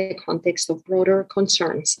results in the context of broader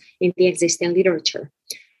concerns in the existing literature.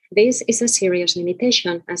 This is a serious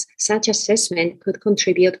limitation, as such assessment could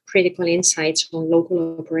contribute critical insights on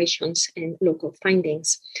local operations and local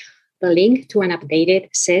findings. The link to an updated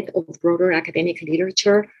set of broader academic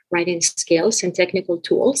literature, writing skills, and technical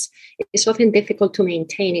tools is often difficult to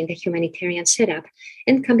maintain in the humanitarian setup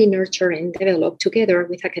and can be nurtured and developed together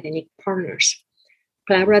with academic partners.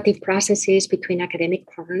 Collaborative processes between academic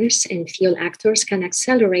partners and field actors can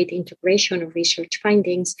accelerate integration of research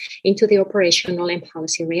findings into the operational and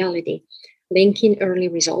policy reality, linking early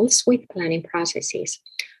results with planning processes.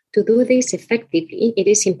 To do this effectively, it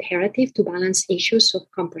is imperative to balance issues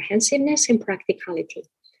of comprehensiveness and practicality.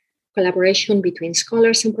 Collaboration between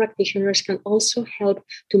scholars and practitioners can also help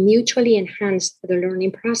to mutually enhance the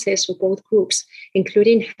learning process of both groups,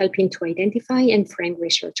 including helping to identify and frame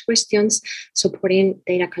research questions, supporting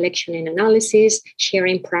data collection and analysis,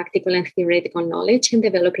 sharing practical and theoretical knowledge, and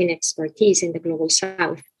developing expertise in the Global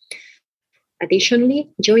South. Additionally,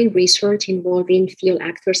 joint research involving field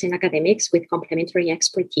actors and academics with complementary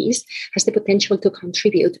expertise has the potential to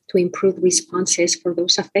contribute to improved responses for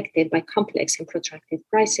those affected by complex and protracted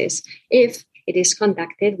crises if it is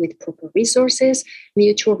conducted with proper resources,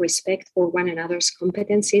 mutual respect for one another's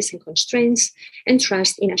competencies and constraints, and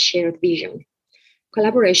trust in a shared vision.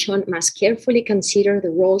 Collaboration must carefully consider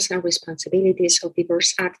the roles and responsibilities of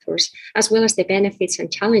diverse actors, as well as the benefits and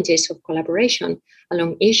challenges of collaboration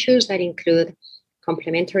along issues that include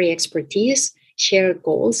complementary expertise, shared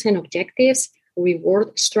goals and objectives,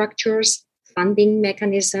 reward structures, funding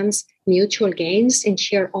mechanisms, mutual gains, and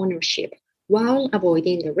shared ownership, while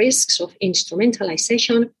avoiding the risks of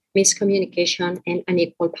instrumentalization, miscommunication, and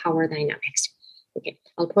unequal power dynamics. Okay,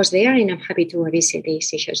 I'll pause there, and I'm happy to revisit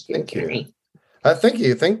these issues during Q&A. Thank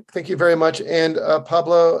you. Thank you very much. And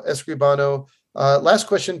Pablo Escribano, last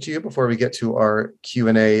question to you before we get to our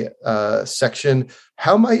Q&A section.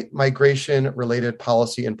 How might migration-related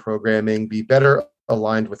policy and programming be better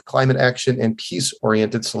aligned with climate action and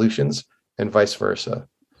peace-oriented solutions, and vice versa?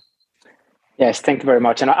 Yes, thank you very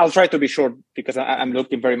much. And I'll try to be short because I'm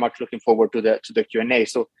very much looking forward to the Q&A.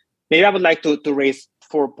 So maybe I would like to raise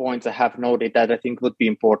 4 points I have noted that I think would be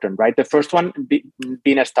important, right? The first one,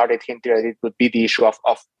 Bina started hinting at it, would be the issue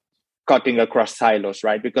of cutting across silos,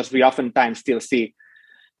 right? Because we oftentimes still see,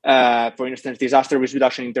 for instance, disaster risk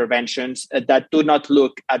reduction interventions that do not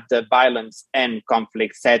look at the violence and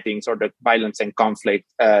conflict settings or the violence and conflict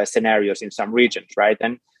scenarios in some regions, right?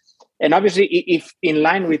 And obviously, if in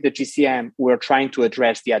line with the GCM, we're trying to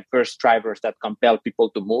address the adverse drivers that compel people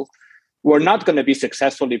to move, we're not going to be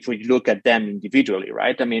successful if we look at them individually,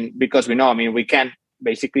 right? I mean, because we can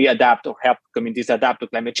basically adapt or help communities adapt to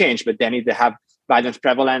climate change, but then if they have violence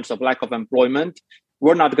prevalence of lack of employment,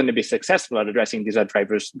 we're not going to be successful at addressing these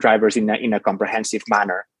drivers in a comprehensive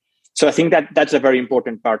manner. So I think that's a very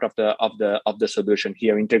important part of the solution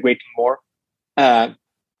here, integrating more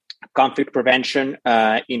conflict prevention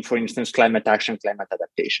in, for instance, climate action, climate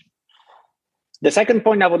adaptation. The second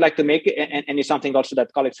point I would like to make, and it's something also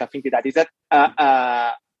that colleagues have hinted at, is that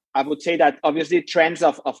I would say that obviously trends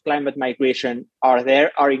of climate migration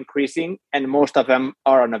are increasing, and most of them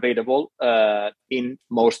are unavoidable in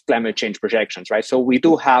most climate change projections, right? So we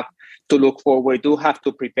do have to look forward, we do have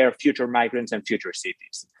to prepare future migrants and future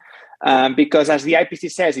cities. Because as the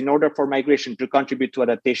IPC says, in order for migration to contribute to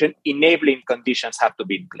adaptation, enabling conditions have to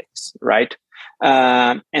be in place, right?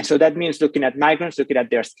 And so that means looking at migrants, looking at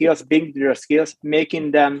their skills, building their skills,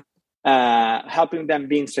 making them, helping them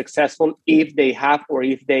being successful if they have or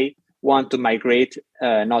if they want to migrate,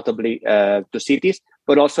 notably to cities,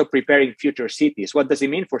 but also preparing future cities. What does it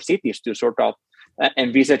mean for cities to sort of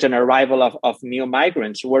envisage an arrival of new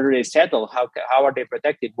migrants? Where do they settle? How are they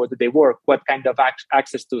protected? Where do they work? What kind of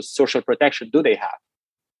access to social protection do they have?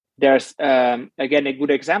 There's, again, a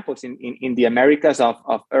good examples in the Americas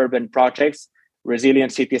of urban projects,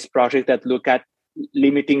 resilient cities projects that look at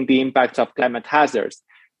limiting the impacts of climate hazards.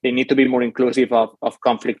 They need to be more inclusive of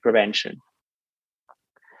conflict prevention.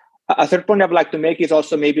 A third point I'd like to make is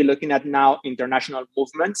also maybe looking at now international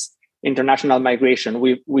movements, international migration.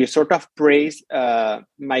 We sort of praise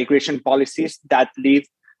migration policies that leave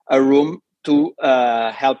a room to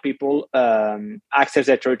help people access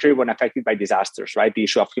their territory when affected by disasters, right? The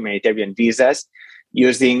issue of humanitarian visas,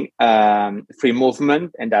 using free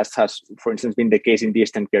movement, and that has, for instance, been the case in the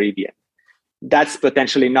Eastern Caribbean. That's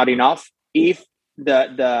potentially not enough if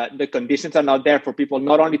the conditions are not there for people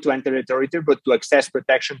not only to enter the territory, but to access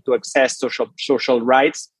protection, to access social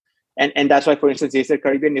rights. And that's why, for instance, the Eastern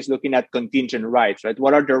Caribbean is looking at contingent rights, right?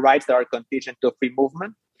 What are the rights that are contingent to free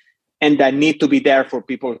movement and that need to be there for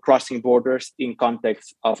people crossing borders in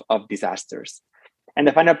context of disasters? And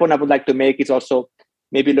the final point I would like to make is also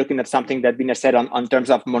maybe looking at something that Bina said on terms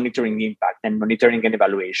of monitoring impact and monitoring and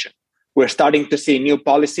evaluation. We're starting to see new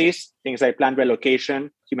policies, things like planned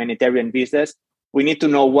relocation, humanitarian visas. We need to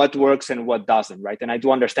know what works and what doesn't, right? And I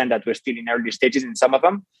do understand that we're still in early stages in some of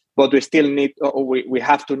them, but we still need, we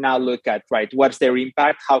have to now look at, right, what's their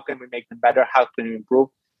impact? How can we make them better? How can we improve?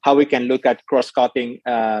 How we can look at cross-cutting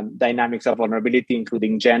dynamics of vulnerability,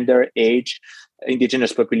 including gender, age,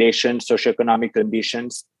 indigenous populations, socioeconomic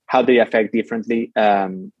conditions, how they affect differently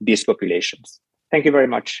these populations. Thank you very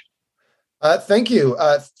much. Thank you.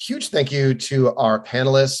 Huge thank you to our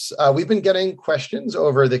panelists. We've been getting questions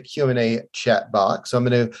over the Q&A chat box, so I'm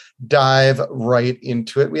going to dive right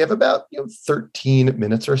into it. We have about 13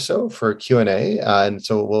 minutes or so for Q&A, and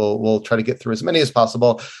so we'll try to get through as many as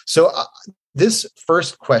possible. So this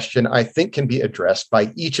first question, I think, can be addressed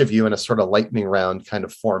by each of you in a sort of lightning round kind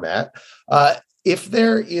of format. If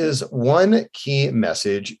there is one key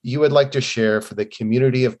message you would like to share for the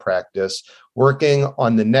community of practice working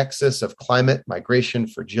on the nexus of climate, migration,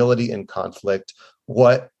 fragility, and conflict,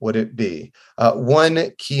 what would it be? One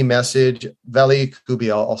key message. Veli Kubi,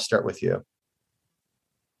 I'll start with you.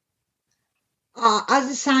 As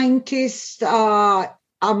a scientist,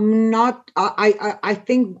 I'm not. I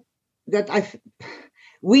think that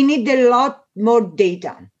we need a lot more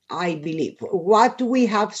data. I believe what we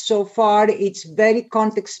have so far, it's very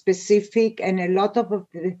context specific, and a lot of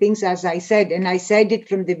the things, as I said, and I said it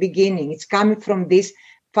from the beginning, it's coming from these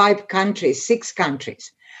 6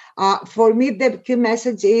 countries. For me, the key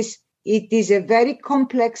message is it is a very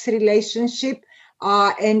complex relationship.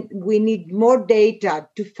 And we need more data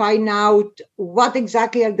to find out what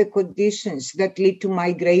exactly are the conditions that lead to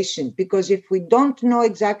migration. Because if we don't know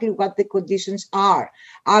exactly what the conditions are,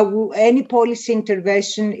 any policy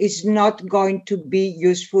intervention is not going to be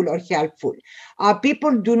useful or helpful.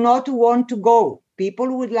 People do not want to go.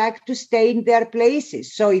 People would like to stay in their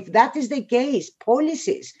places. So if that is the case,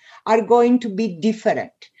 policies are going to be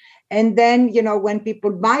different. And then, when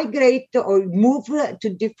people migrate or move to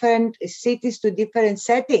different cities, to different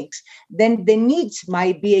settings, then the needs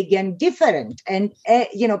might be again different. And,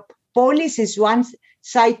 policies, one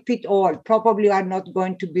size fits all, probably are not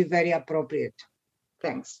going to be very appropriate.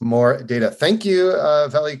 Thanks. More data. Thank you,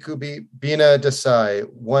 Vali Kubi. Bina Desai,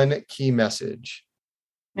 one key message.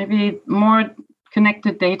 Maybe more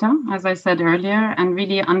connected data, as I said earlier, and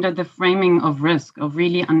really under the framing of risk, of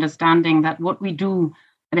really understanding that what we do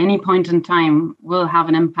at any point in time will have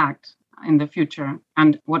an impact in the future.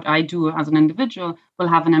 And what I do as an individual will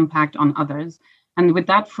have an impact on others. And with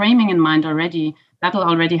that framing in mind already, that'll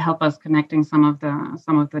already help us connecting some of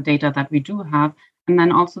the data that we do have. And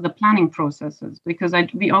then also the planning processes, because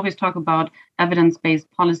we always talk about evidence-based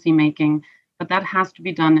policy making, but that has to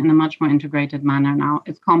be done in a much more integrated manner now.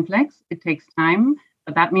 It's complex, it takes time,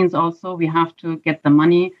 but that means also we have to get the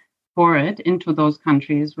money for it into those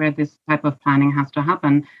countries where this type of planning has to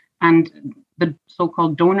happen. And the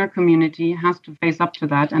so-called donor community has to face up to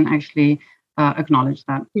that and actually acknowledge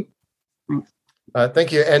that. Thanks.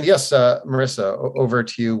 Thank you. And yes, Marissa, over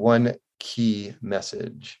to you. One key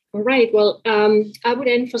message. All right. Well, I would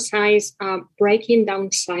emphasize breaking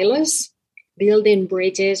down silos, building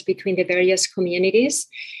bridges between the various communities,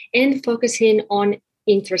 and focusing on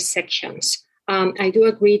intersections. I do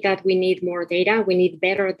agree that we need more data, we need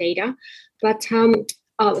better data, but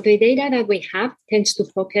the data that we have tends to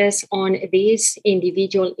focus on these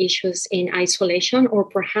individual issues in isolation, or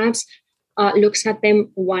perhaps looks at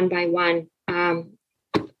them one by one,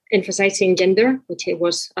 emphasizing gender, which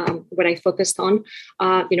was what I focused on,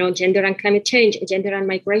 gender and climate change, gender and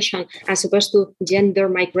migration, as opposed to gender,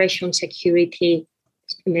 migration, security,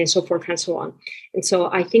 and so forth and so on. And so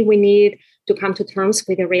I think we need to come to terms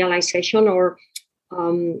with the realization, or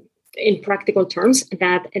in practical terms,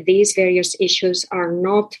 that these various issues are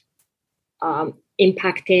not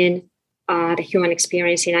impacting the human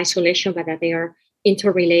experience in isolation, but that they are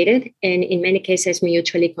interrelated and in many cases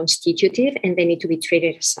mutually constitutive, and they need to be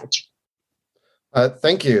treated as such.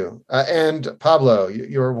 Thank you. And Pablo,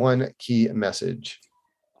 your one key message.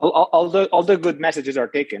 All the good messages are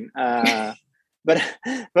taken.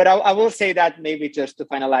 But I will say that maybe just to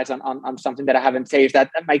finalize on something that I haven't said, is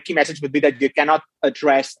that my key message would be that you cannot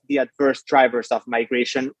address the adverse drivers of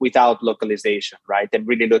migration without localization, right? And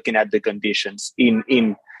really looking at the conditions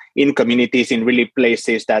in communities, in really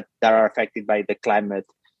places that are affected by the climate,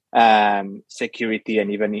 security, and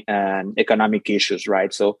even economic issues,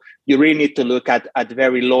 right? So you really need to look at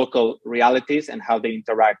very local realities and how they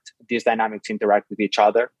interact, these dynamics interact with each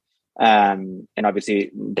other. And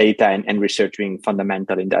obviously data and research being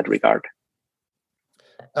fundamental in that regard.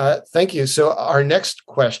 Thank you. So our next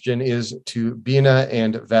question is to Bina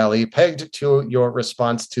and Vali, pegged to your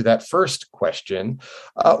response to that first question.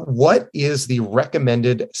 What is the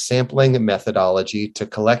recommended sampling methodology to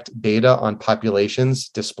collect data on populations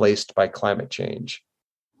displaced by climate change?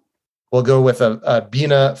 We'll go with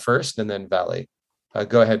Bina first and then Vali.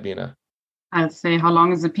 Go ahead, Bina. I'd say, how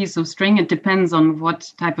long is a piece of string? It depends on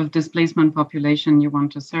what type of displacement population you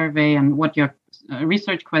want to survey and what your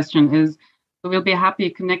research question is. So we'll be happy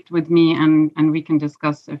to connect with me and we can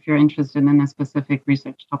discuss if you're interested in a specific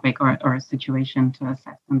research topic or a situation to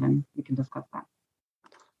assess, and then we can discuss that.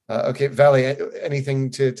 Okay, Vali, anything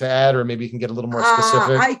to add, or maybe you can get a little more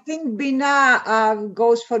specific? I think Bina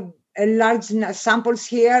goes for large samples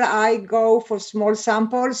here. I go for small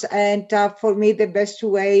samples, and for me the best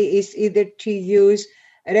way is either to use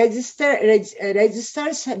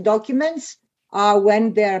registers documents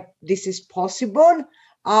when this is possible.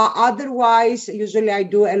 Otherwise, usually I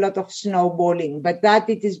do a lot of snowballing, but that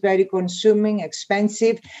it is very consuming,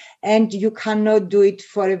 expensive, and you cannot do it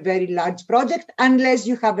for a very large project unless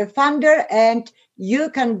you have a funder, and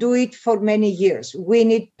you can do it for many years. We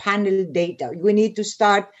need panel data. We need to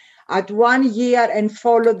start at 1 year and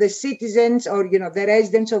follow the citizens or the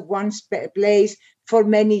residents of one place for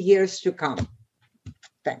many years to come.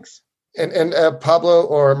 Thanks. And Pablo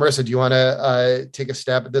or Marissa, do you want to take a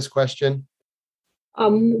stab at this question?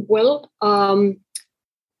 The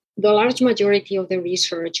large majority of the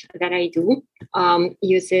research that I do I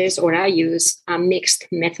use a mixed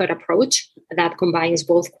method approach that combines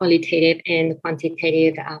both qualitative and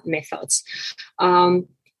quantitative methods.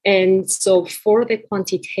 And so for the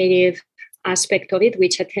quantitative aspect of it,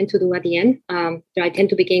 which I tend to do at the end. I tend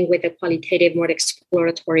to begin with the qualitative, more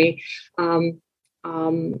exploratory,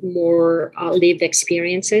 more lived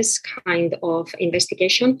experiences kind of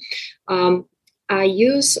investigation. I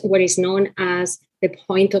use what is known as the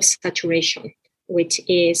point of saturation, which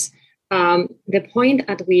is the point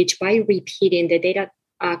at which, by repeating the data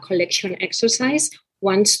collection exercise,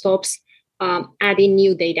 one stops adding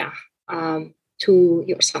new data to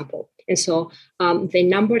your sample. And so the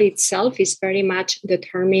number itself is very much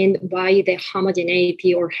determined by the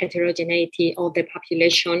homogeneity or heterogeneity of the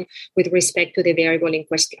population with respect to the variable in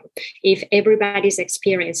question. If everybody's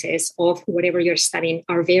experiences of whatever you're studying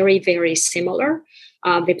are very, very similar,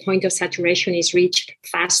 the point of saturation is reached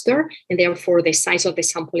faster, and therefore the size of the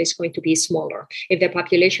sample is going to be smaller. If the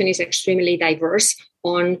population is extremely diverse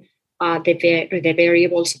on the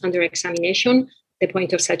variables under examination, the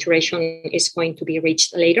point of saturation is going to be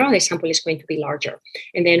reached later. The sample is going to be larger.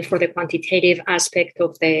 And then for the quantitative aspect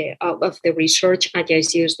of the research, I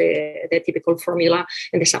just use the typical formula,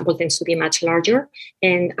 and the sample tends to be much larger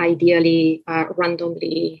and ideally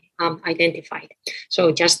randomly identified.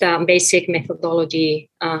 So just a basic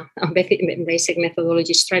methodology, basic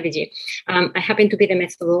methodology strategy. I happen to be the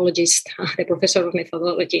methodologist, the professor of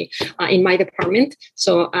methodology in my department.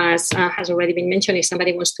 So as has already been mentioned, if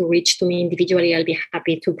somebody wants to reach to me individually, I'll be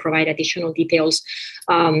happy to provide additional details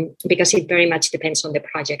because it very much depends on the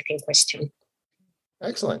project in question.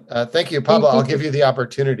 Excellent. Thank you, Pablo. I'll give you the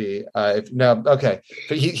opportunity.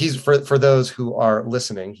 He's for those who are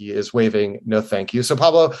listening, he is waving no thank you. So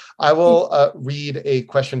Pablo, I will read a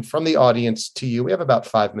question from the audience to you. We have about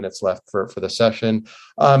 5 minutes left for the session.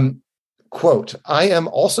 Quote, I am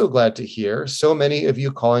also glad to hear so many of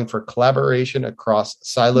you calling for collaboration across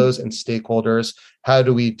silos and stakeholders. How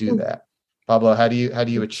do we do that? Pablo, how do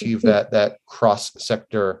you achieve that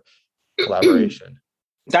cross-sector collaboration?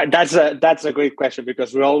 That's a great question,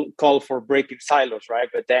 because we all call for breaking silos, right?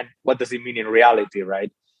 But then what does it mean in reality,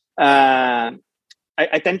 right? I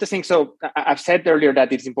tend to think so. I've said earlier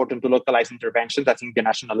that it's important to localize interventions. I think the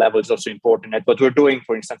national level is also important. And what we're doing,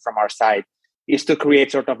 for instance, from our side, is to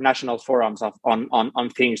create sort of national forums on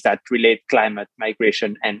things that relate climate,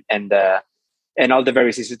 migration, and all the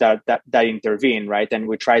various issues that intervene, right? And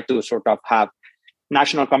we try to sort of have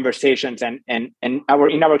national conversations, and in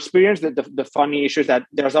our experience, the funny issue is that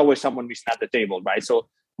there's always someone missing at the table, right? So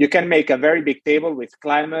you can make a very big table with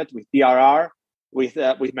climate, with DRR,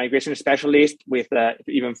 with migration specialists, with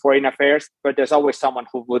even foreign affairs, but there's always someone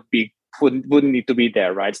who wouldn't need to be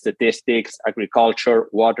there, right? Statistics, agriculture,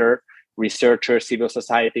 water, researchers, civil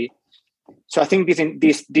society. So I think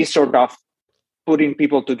this sort of putting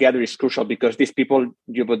people together is crucial, because these people,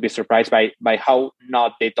 you would be surprised by how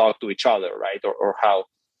not they talk to each other, right? Or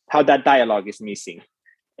how that dialogue is missing.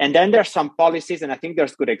 And then there's some policies, and I think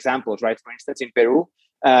there's good examples, right? For instance, in Peru,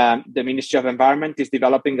 the Ministry of Environment is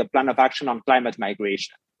developing a plan of action on climate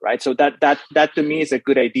migration, right? So that to me is a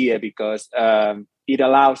good idea, because it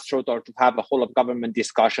allows sort of to have a whole of government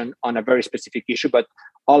discussion on a very specific issue, but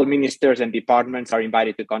all ministers and departments are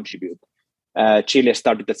invited to contribute. Chile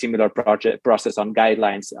started a similar process on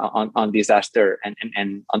guidelines on disaster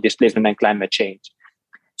and on displacement and climate change.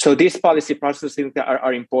 So these policy processes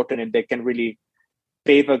are important, and they can really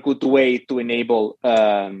pave a good way to enable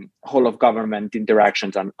whole of government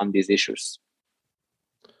interactions on these issues.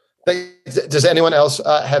 Does anyone else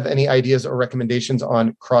have any ideas or recommendations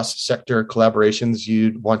on cross-sector collaborations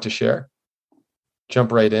you'd want to share?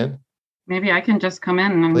 Jump right in. Maybe I can just come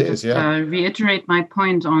in and reiterate my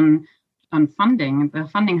point on funding. The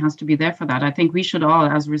funding has to be there for that. I think we should all,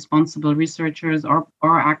 as responsible researchers or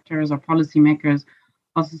actors or policymakers,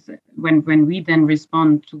 also when we then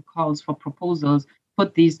respond to calls for proposals,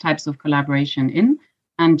 put these types of collaboration in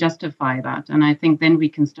and justify that. And I think then we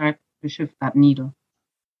can start to shift that needle.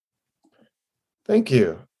 Thank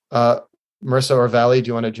you. Marissa or Vali, do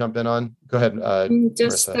you want to jump in on? Go ahead,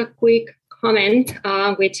 just Marissa. A quick comment,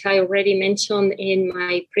 which I already mentioned in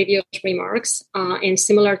my previous remarks, and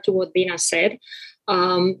similar to what Bina said,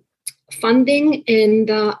 funding and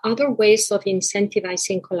other ways of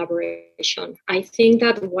incentivizing collaboration. I think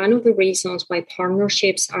that one of the reasons why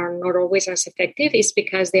partnerships are not always as effective is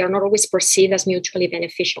because they are not always perceived as mutually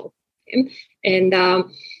beneficial. Okay? And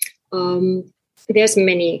there's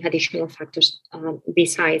many additional factors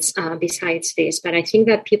besides this, but I think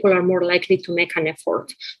that people are more likely to make an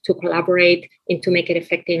effort to collaborate and to make it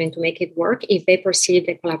effective and to make it work if they perceive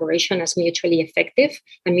the collaboration as mutually effective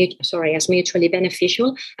and as mutually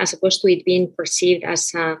beneficial, as opposed to it being perceived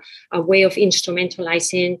as a way of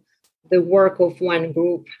instrumentalizing the work of one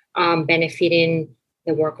group benefiting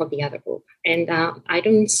the work of the other group. And I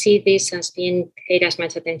don't see this as being paid as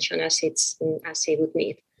much attention as it would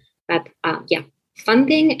need. But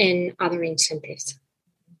funding and other incentives.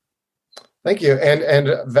 Thank you.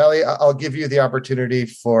 And Vali, I'll give you the opportunity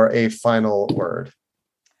for a final word.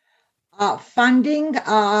 Funding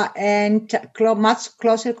and much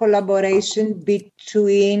closer collaboration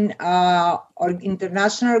between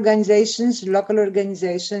international organizations, local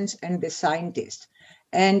organizations, and the scientists.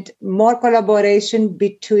 And more collaboration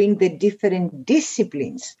between the different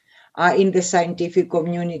disciplines in the scientific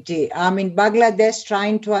community. In Bangladesh,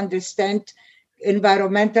 trying to understand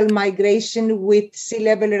environmental migration with sea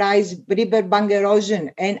level rise, riverbank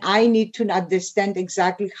erosion. And I need to understand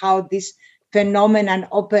exactly how this phenomenon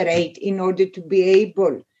operate in order to be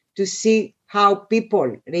able to see how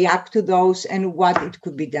people react to those and what it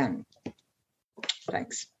could be done.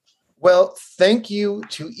 Thanks. Well, thank you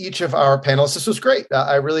to each of our panelists. This was great.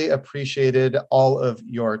 I really appreciated all of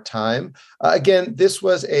your time. Again, this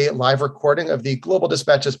was a live recording of the Global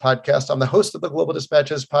Dispatches podcast. I'm the host of the Global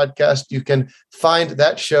Dispatches podcast. You can find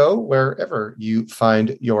that show wherever you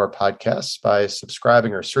find your podcasts by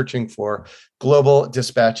subscribing or searching for Global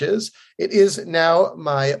Dispatches. It is now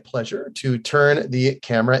my pleasure to turn the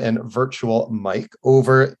camera and virtual mic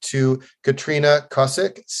over to Katrina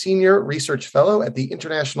Kosick, Senior Research Fellow at the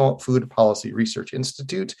International Food Policy Research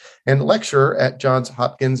Institute and lecturer at Johns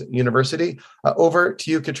Hopkins University. Over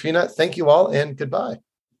to you, Katrina. Thank you all and goodbye.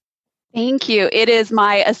 Thank you. It is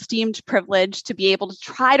my esteemed privilege to be able to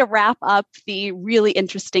try to wrap up the really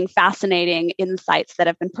interesting, fascinating insights that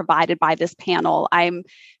have been provided by this panel. I'm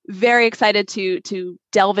very excited to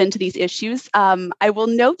delve into these issues. I will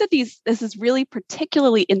note that this is really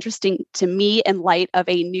particularly interesting to me in light of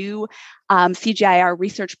a new CGIAR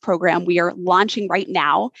research program we are launching right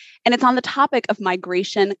now, and it's on the topic of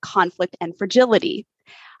migration, conflict, and fragility.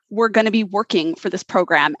 We're going to be working for this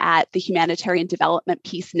program at the Humanitarian Development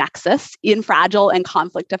Peace Nexus in fragile and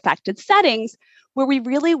conflict-affected settings, where we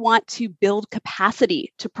really want to build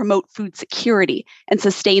capacity to promote food security and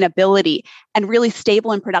sustainability and really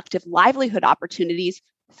stable and productive livelihood opportunities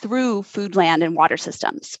through food, land, and water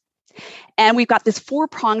systems. And we've got this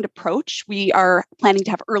four-pronged approach. We are planning to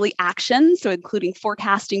have early action, so including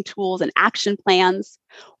forecasting tools and action plans.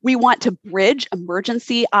 We want to bridge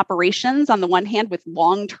emergency operations on the one hand with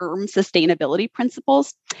long-term sustainability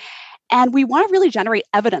principles. And we want to really generate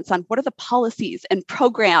evidence on what are the policies and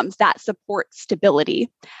programs that support stability.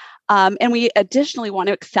 And we additionally want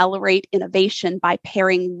to accelerate innovation by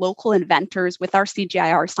pairing local inventors with our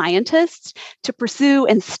CGIAR scientists to pursue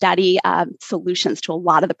and study solutions to a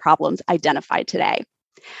lot of the problems identified today.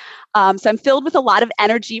 So I'm filled with a lot of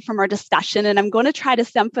energy from our discussion, and I'm going to try to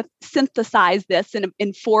synthesize this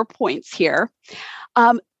in 4 points here.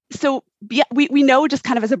 So we know, just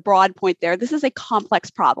kind of as a broad point there, this is a complex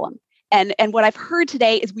problem. And what I've heard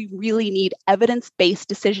today is we really need evidence-based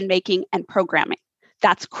decision-making and programming.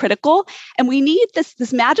 That's critical. And we need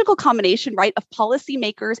this magical combination, right, of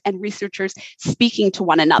policymakers and researchers speaking to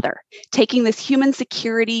one another, taking this human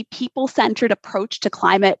security, people-centered approach to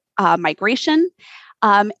climate migration.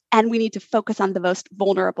 And we need to focus on the most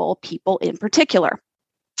vulnerable people in particular.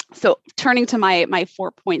 So turning to my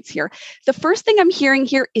 4 points here, the first thing I'm hearing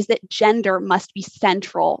here is that gender must be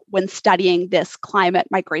central when studying this climate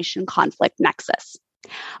migration conflict nexus.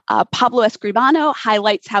 Pablo Escribano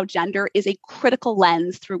highlights how gender is a critical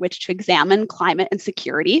lens through which to examine climate and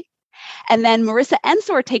security. And then Marissa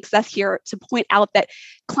Ensor takes us here to point out that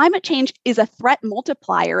climate change is a threat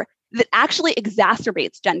multiplier that actually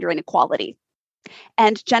exacerbates gender inequality.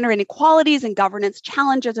 And gender inequalities and governance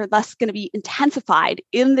challenges are thus going to be intensified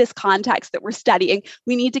in this context that we're studying.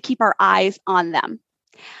 We need to keep our eyes on them.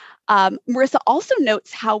 Marissa also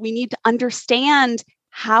notes how we need to understand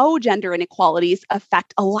how gender inequalities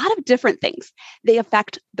affect a lot of different things. They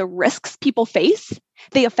affect the risks people face.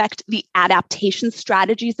 They affect the adaptation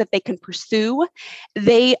strategies that they can pursue.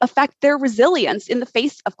 They affect their resilience in the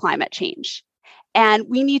face of climate change. And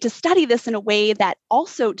we need to study this in a way that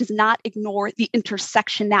also does not ignore the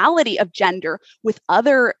intersectionality of gender with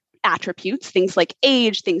other attributes, things like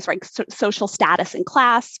age, things like social status and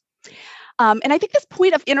class. And I think this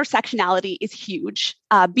point of intersectionality is huge.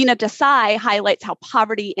 Bina Desai highlights how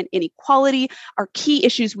poverty and inequality are key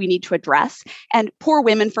issues we need to address. And poor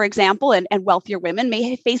women, for example, and wealthier women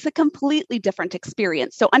may face a completely different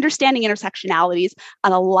experience. So understanding intersectionalities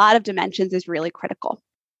on a lot of dimensions is really critical.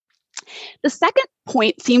 The second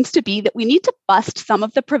point seems to be that we need to bust some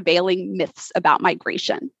of the prevailing myths about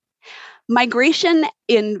migration. Migration,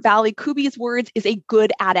 in Vali Kubi's words, is a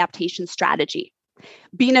good adaptation strategy.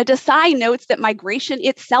 Bina Desai notes that migration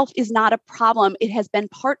itself is not a problem. It has been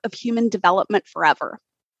part of human development forever.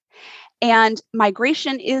 And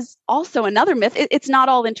migration is also another myth. It's not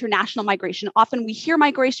all international migration. Often we hear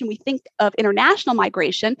migration, we think of international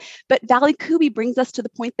migration, but Vali Kubi brings us to the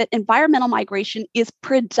point that environmental migration is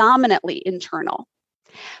predominantly internal.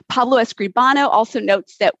 Pablo Escribano also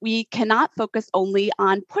notes that we cannot focus only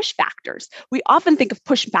on push factors. We often think of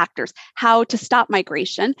push factors, how to stop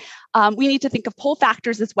migration. We need to think of pull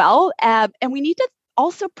factors as well, and we need to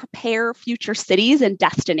also prepare future cities and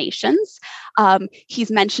destinations. He's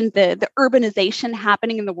mentioned the urbanization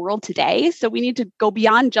happening in the world today. So we need to go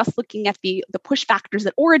beyond just looking at the push factors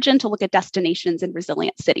at origin to look at destinations and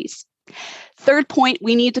resilient cities. Third point,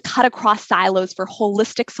 we need to cut across silos for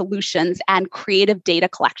holistic solutions and creative data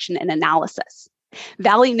collection and analysis.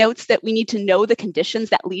 Vali notes that we need to know the conditions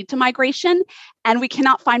that lead to migration, and we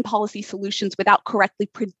cannot find policy solutions without correctly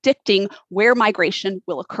predicting where migration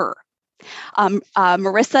will occur.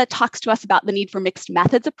 Marissa talks to us about the need for mixed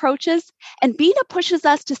methods approaches, and Bina pushes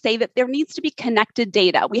us to say that there needs to be connected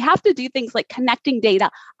data. We have to do things like connecting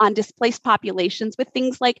data on displaced populations with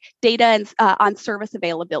things like data and, on service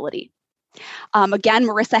availability. Again,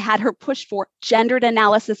 Marissa had her push for gendered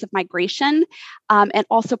analysis of migration and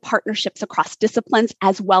also partnerships across disciplines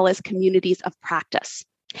as well as communities of practice.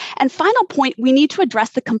 And final point, we need to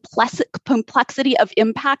address the complexity of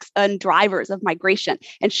impacts and drivers of migration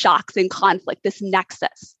and shocks and conflict, this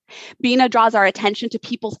nexus. Bina draws our attention to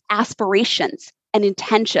people's aspirations and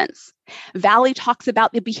intentions. Vali talks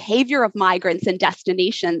about the behavior of migrants and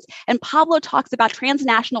destinations, and Pablo talks about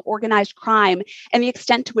transnational organized crime and the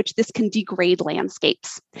extent to which this can degrade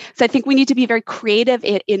landscapes. So I think we need to be very creative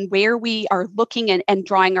in where we are looking and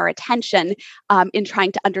drawing our attention in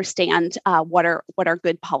trying to understand what are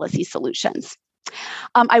good policy solutions.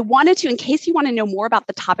 I wanted to, in case you want to know more about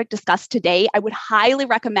the topic discussed today, I would highly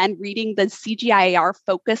recommend reading the CGIAR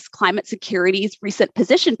Focus Climate Security's recent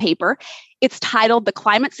position paper. It's titled The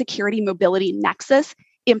Climate Security Mobility Nexus,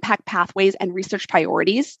 Impact Pathways and Research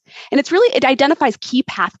Priorities. And it identifies key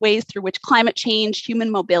pathways through which climate change,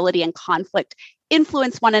 human mobility, and conflict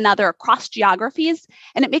influence one another across geographies.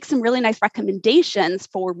 And it makes some really nice recommendations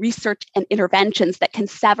for research and interventions that can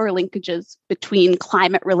sever linkages between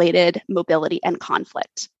climate-related mobility and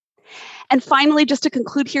conflict. And finally, just to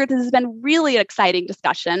conclude here, this has been really an exciting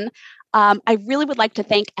discussion. I really would like to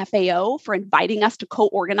thank FAO for inviting us to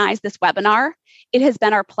co-organize this webinar. It has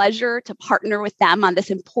been our pleasure to partner with them on this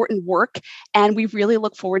important work, and we really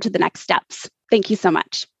look forward to the next steps. Thank you so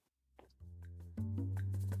much.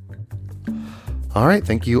 All right.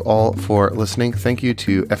 Thank you all for listening. Thank you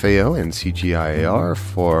to FAO and CGIAR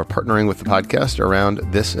for partnering with the podcast around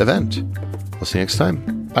this event. We'll see you next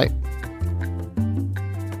time. Bye.